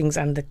light fittings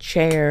and the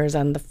chairs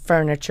and the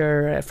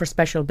furniture for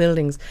special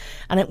buildings.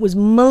 And it was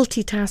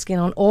multitasking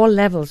on all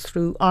levels,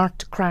 through art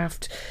to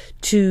craft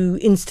to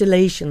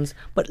installations,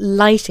 but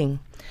lighting.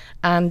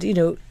 And, you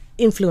know,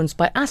 influenced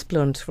by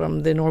Asplund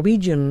from the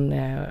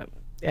Norwegian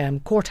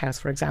courthouse,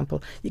 for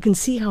example. You can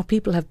see how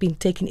people have been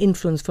taking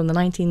influence from the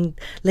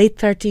late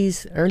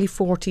 30s, early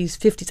 40s,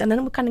 50s, and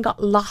then we kind of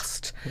got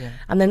lost. Yeah.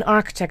 And then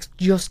architects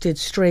just did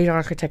straight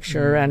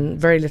architecture and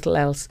very little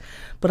else.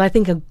 But I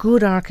think a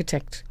good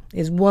architect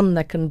is one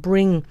that can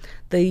bring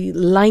the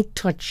light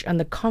touch and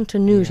the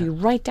continuity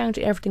right down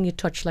to everything you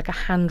touch, like a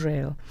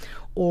handrail,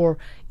 or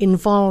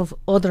involve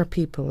other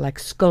people like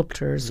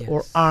sculptors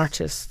or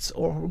artists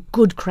or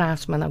good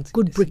craftsmen and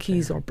good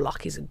brickies or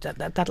blockies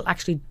that'll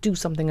actually do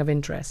something of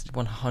interest.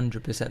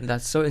 100%.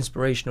 That's so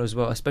inspirational as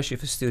well, especially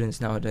for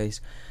students nowadays,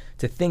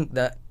 to think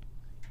that,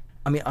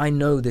 I mean, I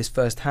know this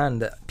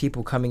firsthand, that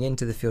people coming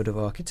into the field of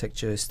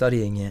architecture,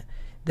 studying it,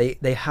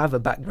 they have a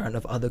background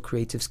of other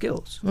creative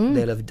skills.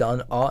 They'll have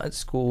done art at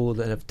school,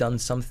 they'll have done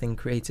something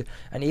creative,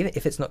 and even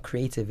if it's not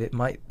creative, it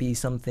might be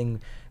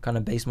something kind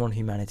of based more on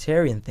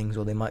humanitarian things,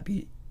 or they might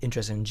be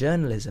interested in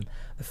journalism.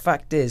 The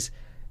fact is,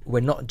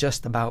 we're not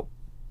just about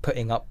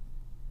putting up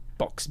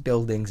box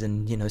buildings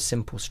and, you know,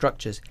 simple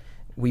structures.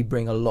 We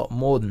bring a lot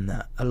more than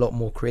that, a lot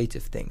more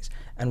creative things.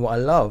 And what I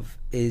love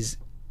is,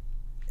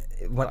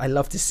 what I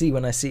love to see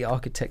when I see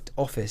architect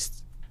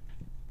office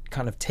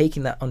kind of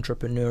taking that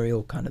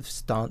entrepreneurial kind of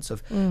stance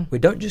of, we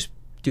don't just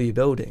do your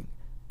building,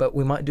 but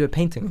we might do a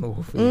painting on the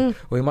wall for you, or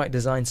we might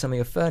design some of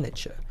your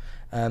furniture.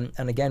 And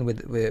again,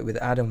 with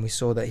Adam, we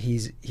saw that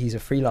he's a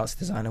freelance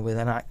designer with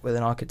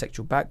an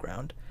architectural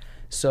background.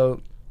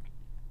 So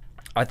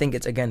I think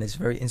it's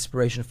very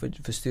inspirational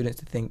for students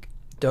to think,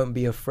 don't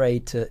be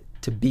afraid to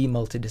be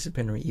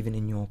multidisciplinary even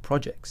in your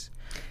projects.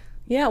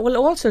 Yeah, well,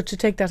 also to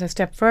take that a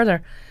step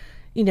further,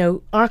 you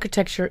know,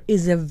 architecture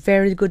is a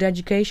very good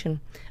education,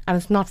 and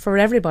it's not for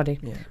everybody.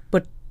 Yeah.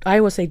 But I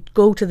always say,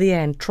 go to the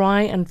end,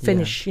 try and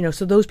finish. You know,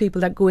 so those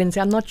people that go in and say,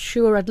 I'm not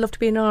sure, I'd love to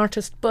be an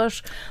artist,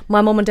 but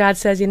my mum and dad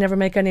says you never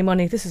make any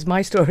money. This is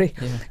my story.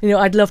 Yeah. You know,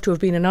 I'd love to have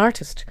been an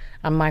artist,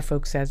 and my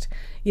folks said,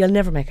 you'll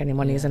never make any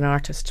money as an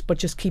artist, but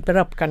just keep it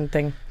up, kind of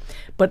thing.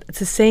 But it's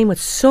the same with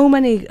so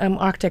many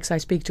architects I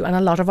speak to, and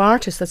a lot of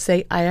artists that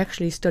say, I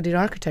actually studied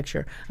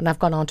architecture and I've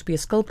gone on to be a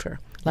sculptor,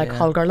 like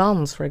Holger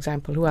Lons, for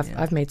example, who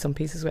I've made some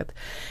pieces with.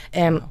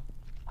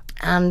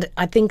 And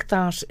I think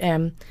that,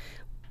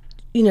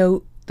 you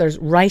know, there's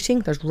writing,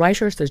 there's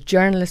writers, there's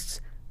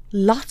journalists.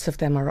 Lots of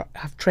them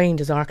have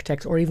trained as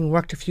architects or even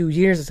worked a few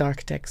years as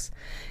architects.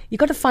 You've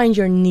got to find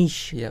your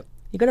niche. Yep.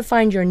 You've got to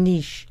find your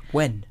niche.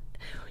 When?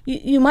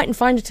 You mightn't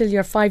find it till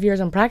you're 5 years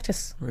in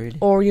practice. Really?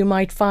 Or you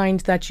might find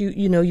that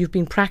you've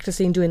been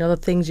practicing doing other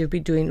things. You've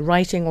been doing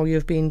writing, or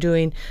you've been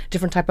doing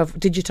different type of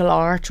digital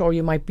art, or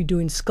you might be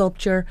doing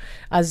sculpture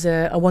as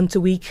a once a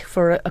week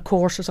for a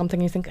course or something.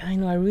 You think, I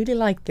know, I really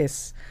like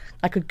this.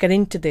 I could get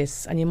into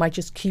this, and you might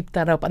just keep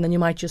that up, and then you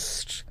might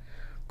just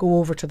go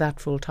over to that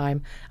full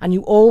time. And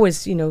you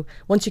always,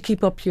 once you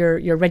keep up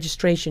your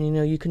registration,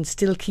 you can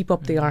still keep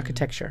up the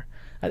architecture.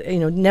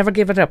 Never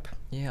give it up.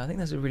 Yeah, I think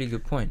that's a really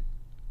good point.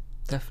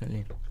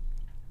 Definitely.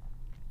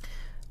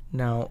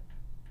 Now,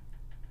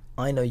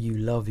 I know you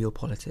love your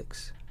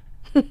politics.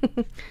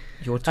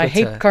 Your Twitter. I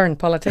hate current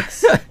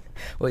politics.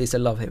 Well, it's a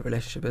love-hate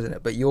relationship, isn't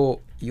it? But your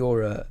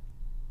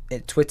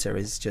Twitter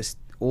is just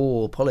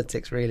all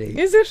politics, really.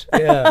 Is it?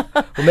 Yeah.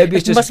 Well, maybe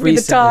it's just Must recently. Be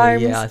the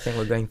times. Yeah, I think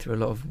we're going through a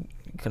lot of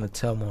kind of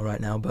turmoil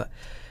right now. But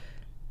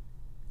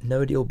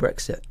no deal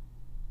Brexit.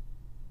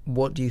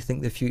 What do you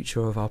think the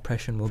future of our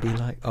profession will be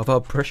like? Of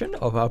our profession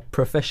will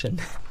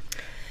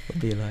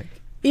be like?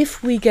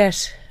 If we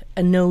get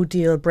a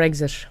no-deal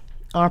Brexit,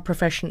 our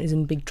profession is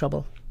in big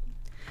trouble.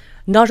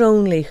 Not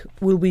only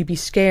will we be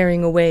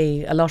scaring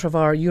away a lot of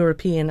our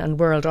European and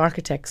world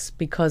architects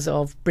because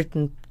of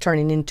Britain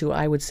turning into,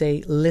 I would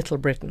say, Little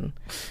Britain.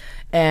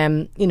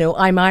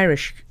 I'm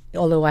Irish,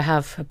 although I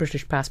have a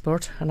British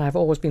passport, and I've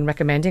always been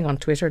recommending on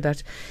Twitter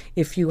that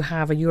if you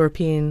have a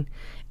European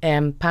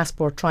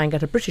passport, try and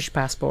get a British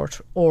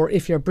passport. Or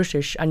if you're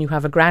British and you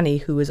have a granny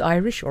who is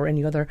Irish or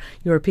any other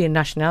European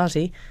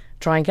nationality,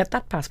 try and get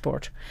that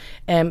passport.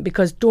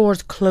 Because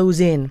doors close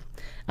in.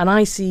 And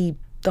I see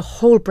the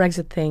whole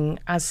Brexit thing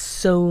as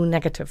so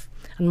negative.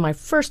 And my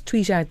first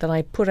tweet out that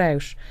I put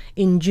out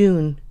in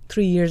June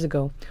 3 years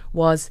ago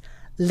was,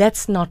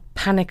 let's not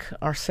panic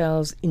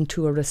ourselves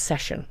into a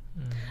recession.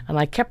 And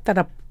I kept that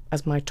up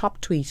as my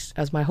top tweet,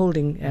 as my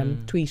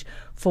holding tweet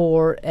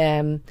for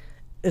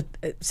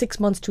 6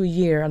 months to a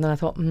year. And then I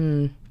thought,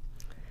 I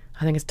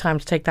think it's time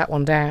to take that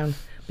one down,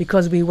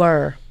 because we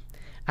were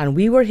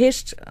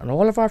hit, and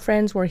all of our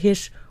friends were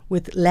hit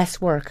with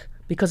less work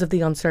because of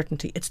the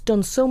uncertainty. It's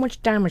done so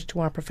much damage to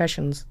our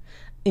professions,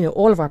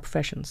 all of our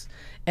professions,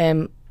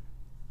 to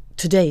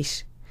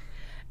date.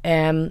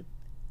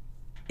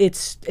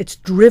 It's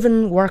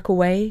driven work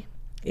away.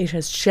 It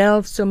has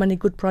shelved so many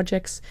good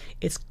projects.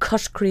 It's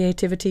cut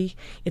creativity.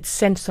 It's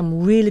sent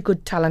some really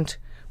good talent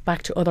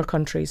back to other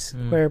countries,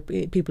 where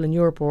people in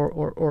Europe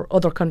or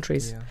other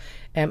countries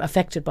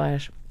affected by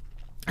it.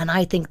 And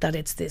I think that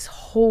it's this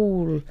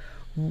whole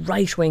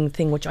right-wing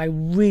thing which I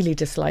really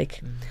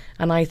dislike.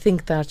 And I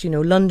think that,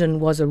 London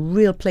was a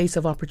real place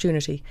of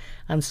opportunity,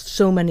 and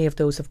so many of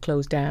those have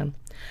closed down.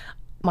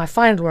 My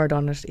final word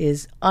on it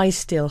is, I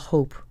still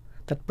hope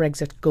that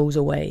Brexit goes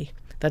away,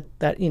 that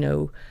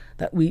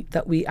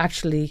we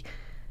actually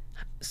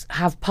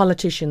have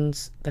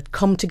politicians that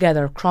come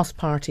together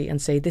cross-party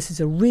and say, this is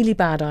a really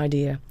bad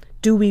idea.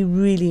 Do we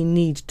really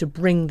need to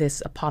bring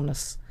this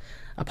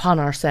upon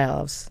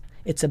ourselves?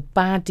 It's a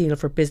bad deal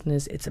for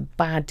business. It's a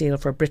bad deal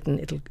for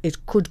Britain.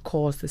 It could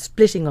cause the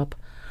splitting up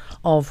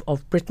of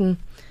Britain,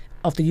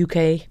 of the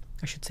UK,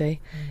 I should say.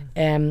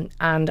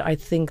 And I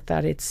think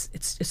that it's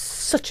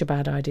such a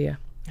bad idea.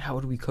 How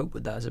would we cope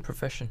with that as a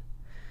profession?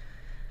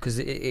 Because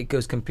it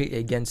goes completely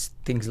against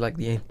things like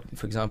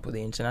for example,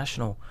 the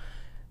international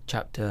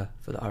chapter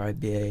for the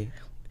RIBA.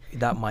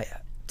 That might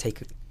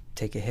take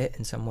a hit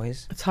in some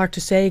ways. It's hard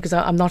to say, because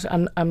I'm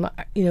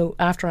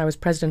after I was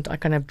president, I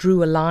kind of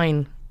drew a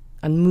line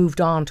and moved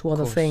on to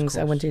other things.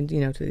 I went in,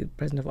 to the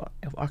president of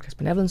Architects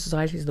Benevolent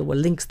Societies. There were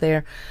links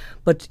there,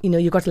 but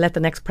you've got to let the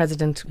next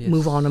president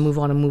move on and move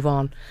on and move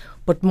on.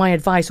 But my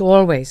advice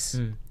always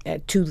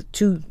to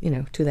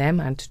them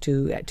and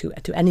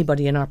to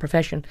anybody in our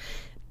profession: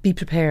 be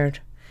prepared.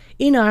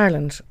 In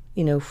Ireland,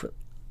 for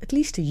at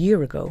least a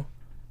year ago,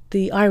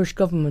 the Irish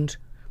government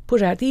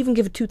put out, they even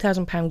give a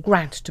 £2,000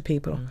 grant to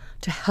people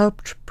to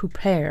help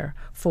prepare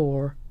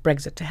for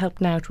Brexit, to help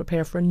now to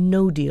prepare for a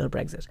no-deal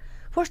Brexit.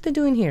 What's they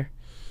doing here?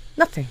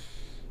 Nothing.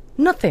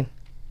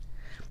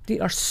 They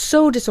are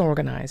so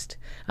disorganised,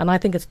 and I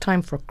think it's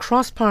time for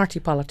cross-party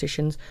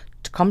politicians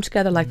to come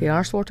together like they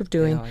are sort of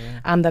doing,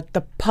 and that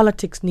the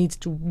politics needs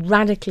to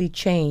radically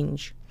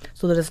change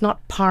so that it's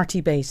not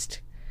party-based.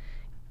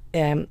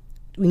 We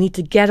need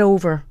to get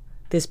over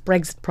this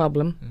Brexit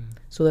problem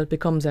so that it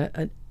becomes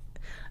a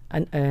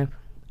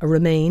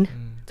Remain,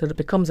 so that it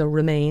becomes a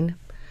Remain,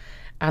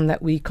 and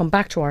that we come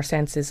back to our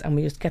senses and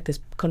we just get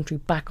this country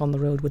back on the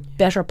road with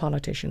better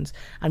politicians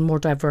and more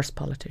diverse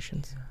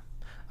politicians.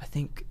 I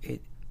think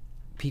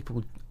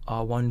people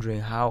are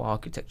wondering how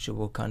architecture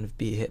will kind of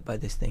be hit by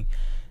this thing.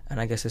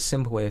 And I guess a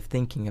simple way of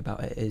thinking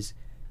about it is,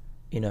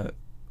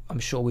 I'm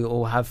sure we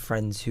all have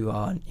friends who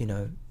are,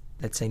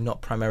 let's say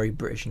not primarily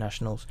British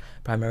nationals.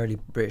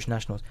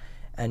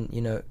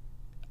 And,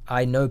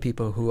 I know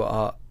people who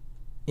are,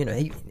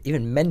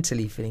 even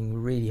mentally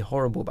feeling really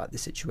horrible about the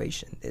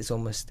situation. It's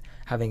almost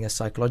having a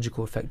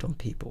psychological effect on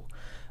people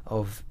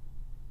of,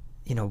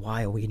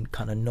 why are we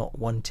kind of not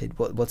wanted?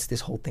 What's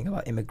this whole thing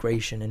about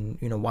immigration, and,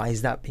 why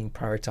is that being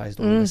prioritized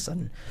all of a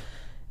sudden?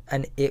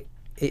 And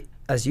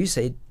as you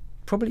say,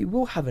 probably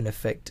will have an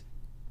effect,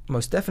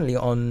 most definitely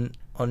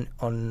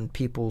on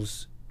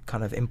people's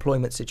kind of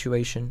employment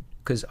situation.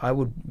 Because I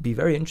would be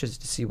very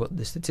interested to see what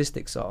the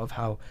statistics are of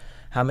how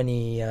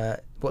many,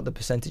 what the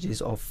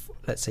percentages of,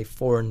 let's say,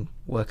 foreign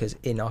workers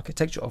in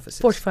architecture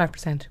offices.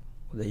 45%.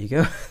 Well, there you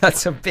go.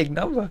 That's a big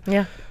number.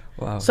 Yeah.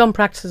 Wow. Some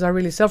practices are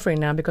really suffering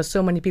now because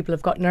so many people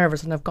have got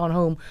nervous and have gone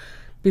home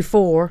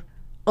before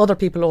other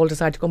people all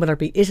decide to go, whether it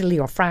be Italy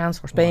or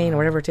France or Spain or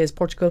whatever it is,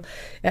 Portugal,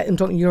 I'm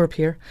talking Europe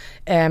here,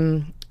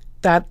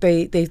 that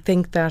they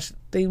think that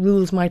the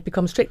rules might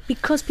become strict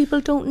because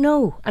people don't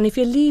know. And if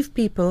you leave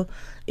people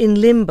in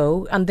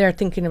limbo and they're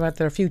thinking about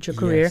their future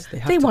career,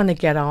 they want to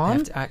get on. They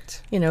have to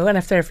act. You know, and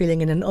if they're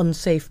feeling in an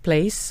unsafe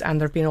place and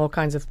there have been all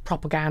kinds of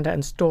propaganda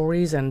and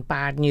stories and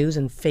bad news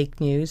and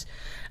fake news,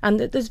 and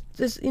there's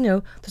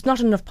not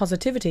enough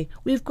positivity.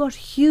 We've got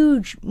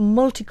huge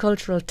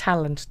multicultural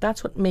talent.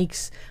 That's what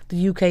makes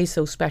the UK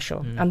so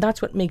special. And that's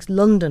what makes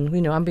London,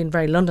 you know, I'm being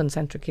very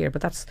London-centric here,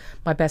 but that's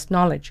my best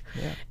knowledge.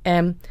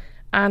 Yeah.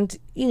 And,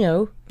 you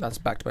know... That's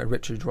backed by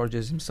Richard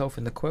Rogers himself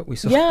in the quote we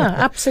saw. Yeah,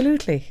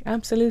 absolutely.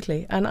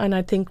 And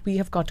I think we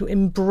have got to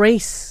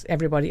embrace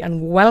everybody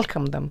and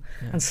welcome them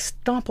and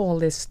stop all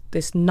this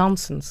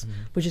nonsense,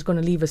 which is going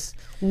to leave us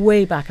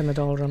way back in the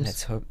doldrums.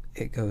 Let's hope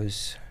it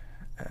goes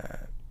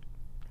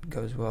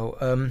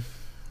well.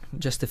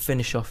 Just to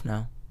finish off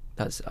now,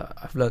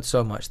 I've learned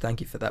so much,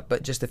 thank you for that.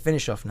 But just to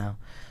finish off now,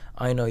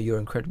 I know you're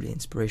incredibly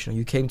inspirational.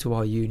 You came to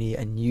our uni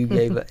and you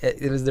gave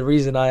it was the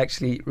reason I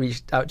actually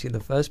reached out to you in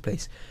the first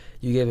place.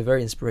 You gave a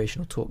very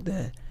inspirational talk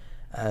there,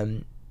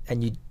 and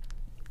you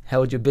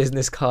held your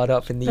business card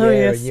up in the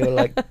air, and you were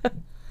like,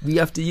 we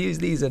have to use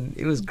these, and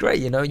it was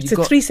great, you know. It's a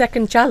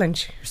 3-second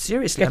challenge.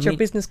 Seriously, Get your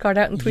business card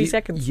out in 3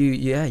 seconds.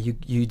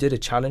 You did a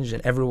challenge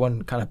and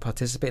everyone kind of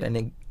participated and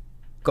it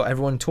got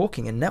everyone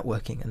talking and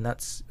networking, and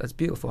that's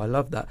beautiful. I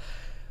love that.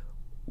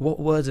 What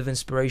words of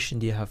inspiration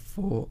do you have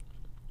for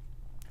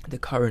the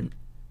current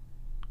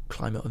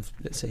climate of,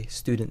 let's say,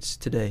 students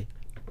today?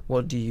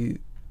 What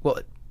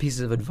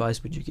pieces of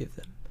advice would you give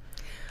them?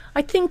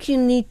 I think you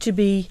need to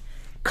be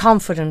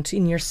confident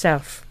in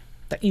yourself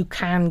that you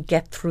can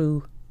get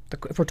through.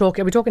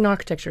 Are we talking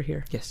architecture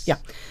here? Yes. Yeah.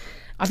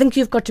 I think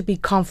you've got to be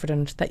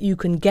confident that you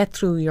can get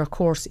through your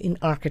course in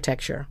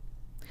architecture.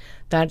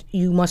 That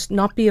you must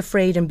not be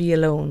afraid and be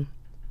alone.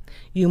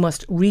 You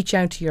must reach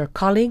out to your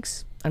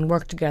colleagues and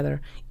work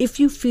together. If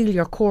you feel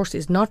your course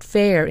is not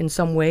fair in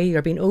some way,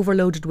 you're being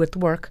overloaded with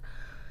work,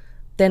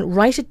 then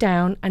write it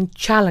down and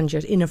challenge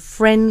it in a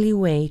friendly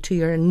way to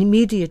your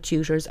immediate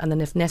tutors, and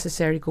then if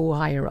necessary go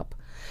higher up.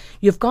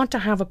 You've got to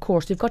have a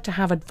course, you've got to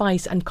have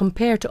advice and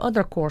compare to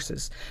other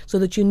courses so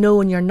that you know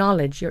in your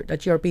knowledge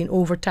that you're being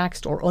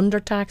overtaxed or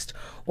undertaxed,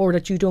 or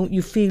that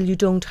you feel you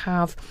don't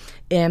have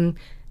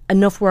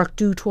enough work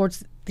due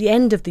towards the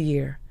end of the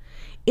year.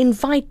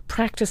 Invite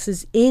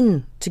practices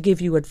in to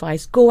give you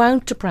advice. Go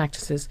out to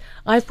practices.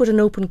 I've put an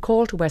open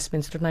call to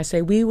Westminster and I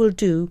say we will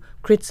do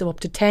crits of up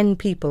to 10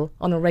 people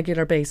on a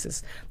regular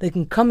basis. They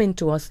can come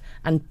into us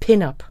and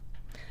pin up.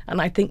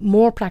 And I think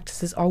more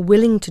practices are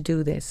willing to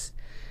do this.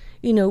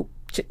 You know,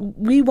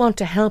 we want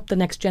to help the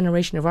next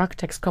generation of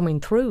architects coming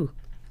through.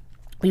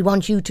 We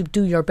want you to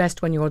do your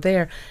best when you're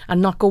there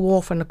and not go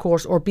off on a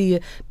course or be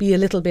a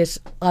little bit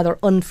either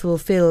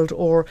unfulfilled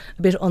or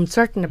a bit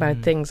uncertain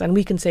about things. And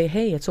we can say,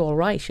 hey, it's all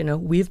right, you know,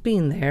 we've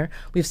been there.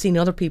 We've seen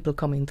other people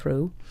coming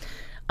through.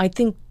 I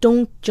think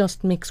don't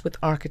just mix with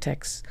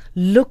architects.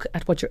 Look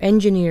at what your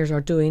engineers are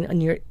doing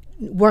and your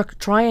work.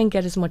 Try and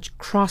get as much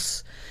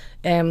cross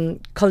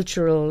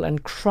cultural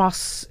and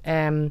cross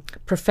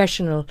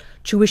professional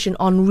tuition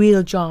on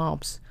real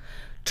jobs.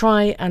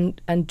 Try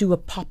and do a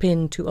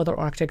pop-in to other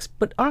architects.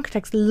 But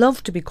architects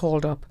love to be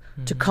called up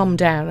to come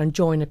down and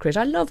join a crit.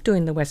 I love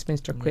doing the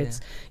Westminster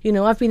crits. Yeah. You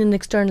know, I've been an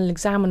external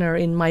examiner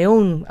in my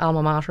own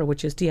alma mater,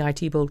 which is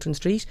DIT Bolton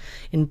Street,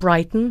 in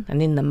Brighton and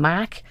in the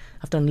MAC.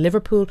 I've done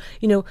Liverpool.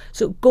 You know,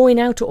 so going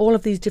out to all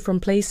of these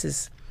different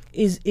places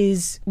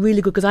is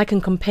really good because I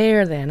can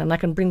compare then and I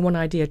can bring one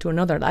idea to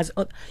another. As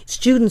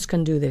students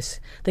can do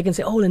this. They can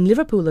say, oh, in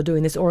Liverpool they're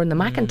doing this, or in the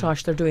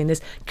Macintosh they're doing this.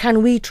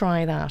 Can we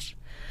try that?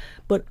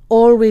 But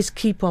always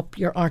keep up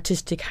your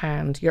artistic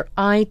hand. Your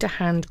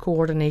eye-to-hand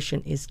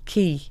coordination is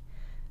key.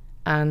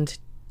 And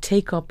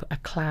take up a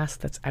class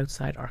that's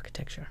outside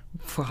architecture.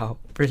 Wow,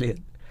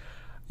 brilliant.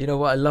 You know,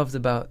 what I loved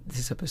about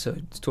this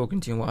episode,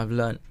 talking to you, and what I've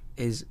learned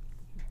is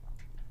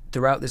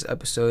throughout this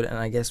episode, and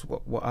I guess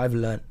what I've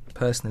learned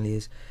personally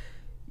is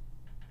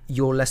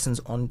your lessons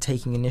on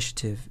taking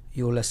initiative,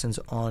 your lessons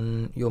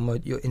on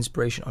your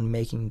inspiration on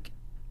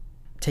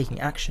taking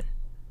action.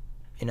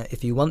 You know,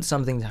 if you want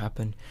something to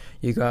happen,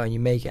 you go out and you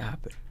make it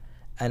happen.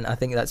 And I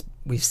think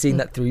we've seen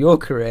that through your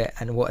career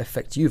and what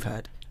effect you've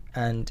had.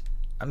 And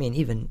I mean,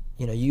 even,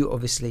 you know, you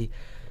obviously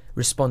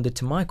responded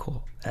to my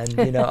call. And,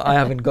 you know, I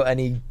haven't got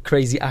any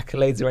crazy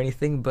accolades or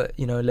anything, but,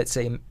 you know, let's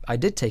say I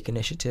did take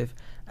initiative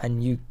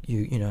and you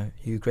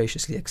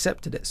graciously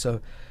accepted it.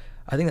 So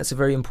I think that's a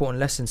very important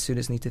lesson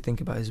students need to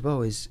think about as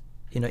well, is,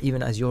 you know,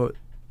 even as you're,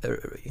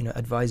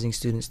 advising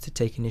students to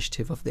take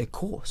initiative of their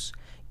course,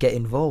 get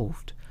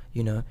involved.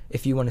 You know,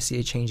 if you want to see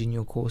a change in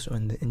your course or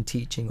in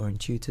teaching or in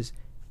tutors,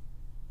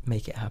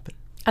 make it happen.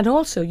 And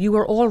also, you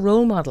are all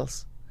role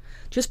models.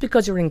 Just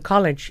because you're in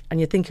college and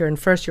you think you're in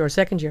first year or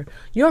second year,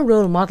 you're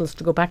role models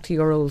to go back to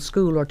your old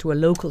school or to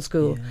a local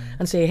school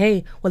and say,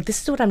 hey, well,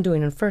 this is what I'm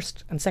doing in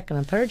first and second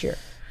and third year.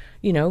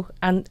 You know,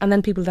 and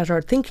then people that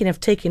are thinking of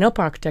taking up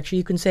architecture,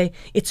 you can say,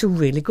 it's a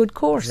really good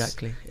course.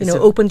 Exactly. You know,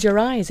 opens your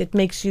eyes. It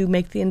makes you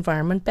make the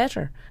environment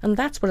better. And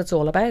that's what it's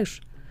all about.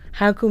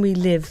 How can we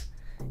live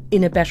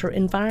in a better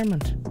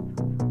environment?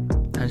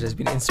 Angela, it's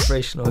been an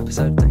inspirational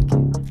episode. Thank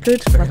you.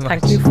 Good. Well,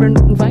 thank you for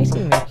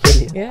inviting me.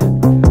 Brilliant.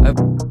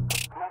 Yeah.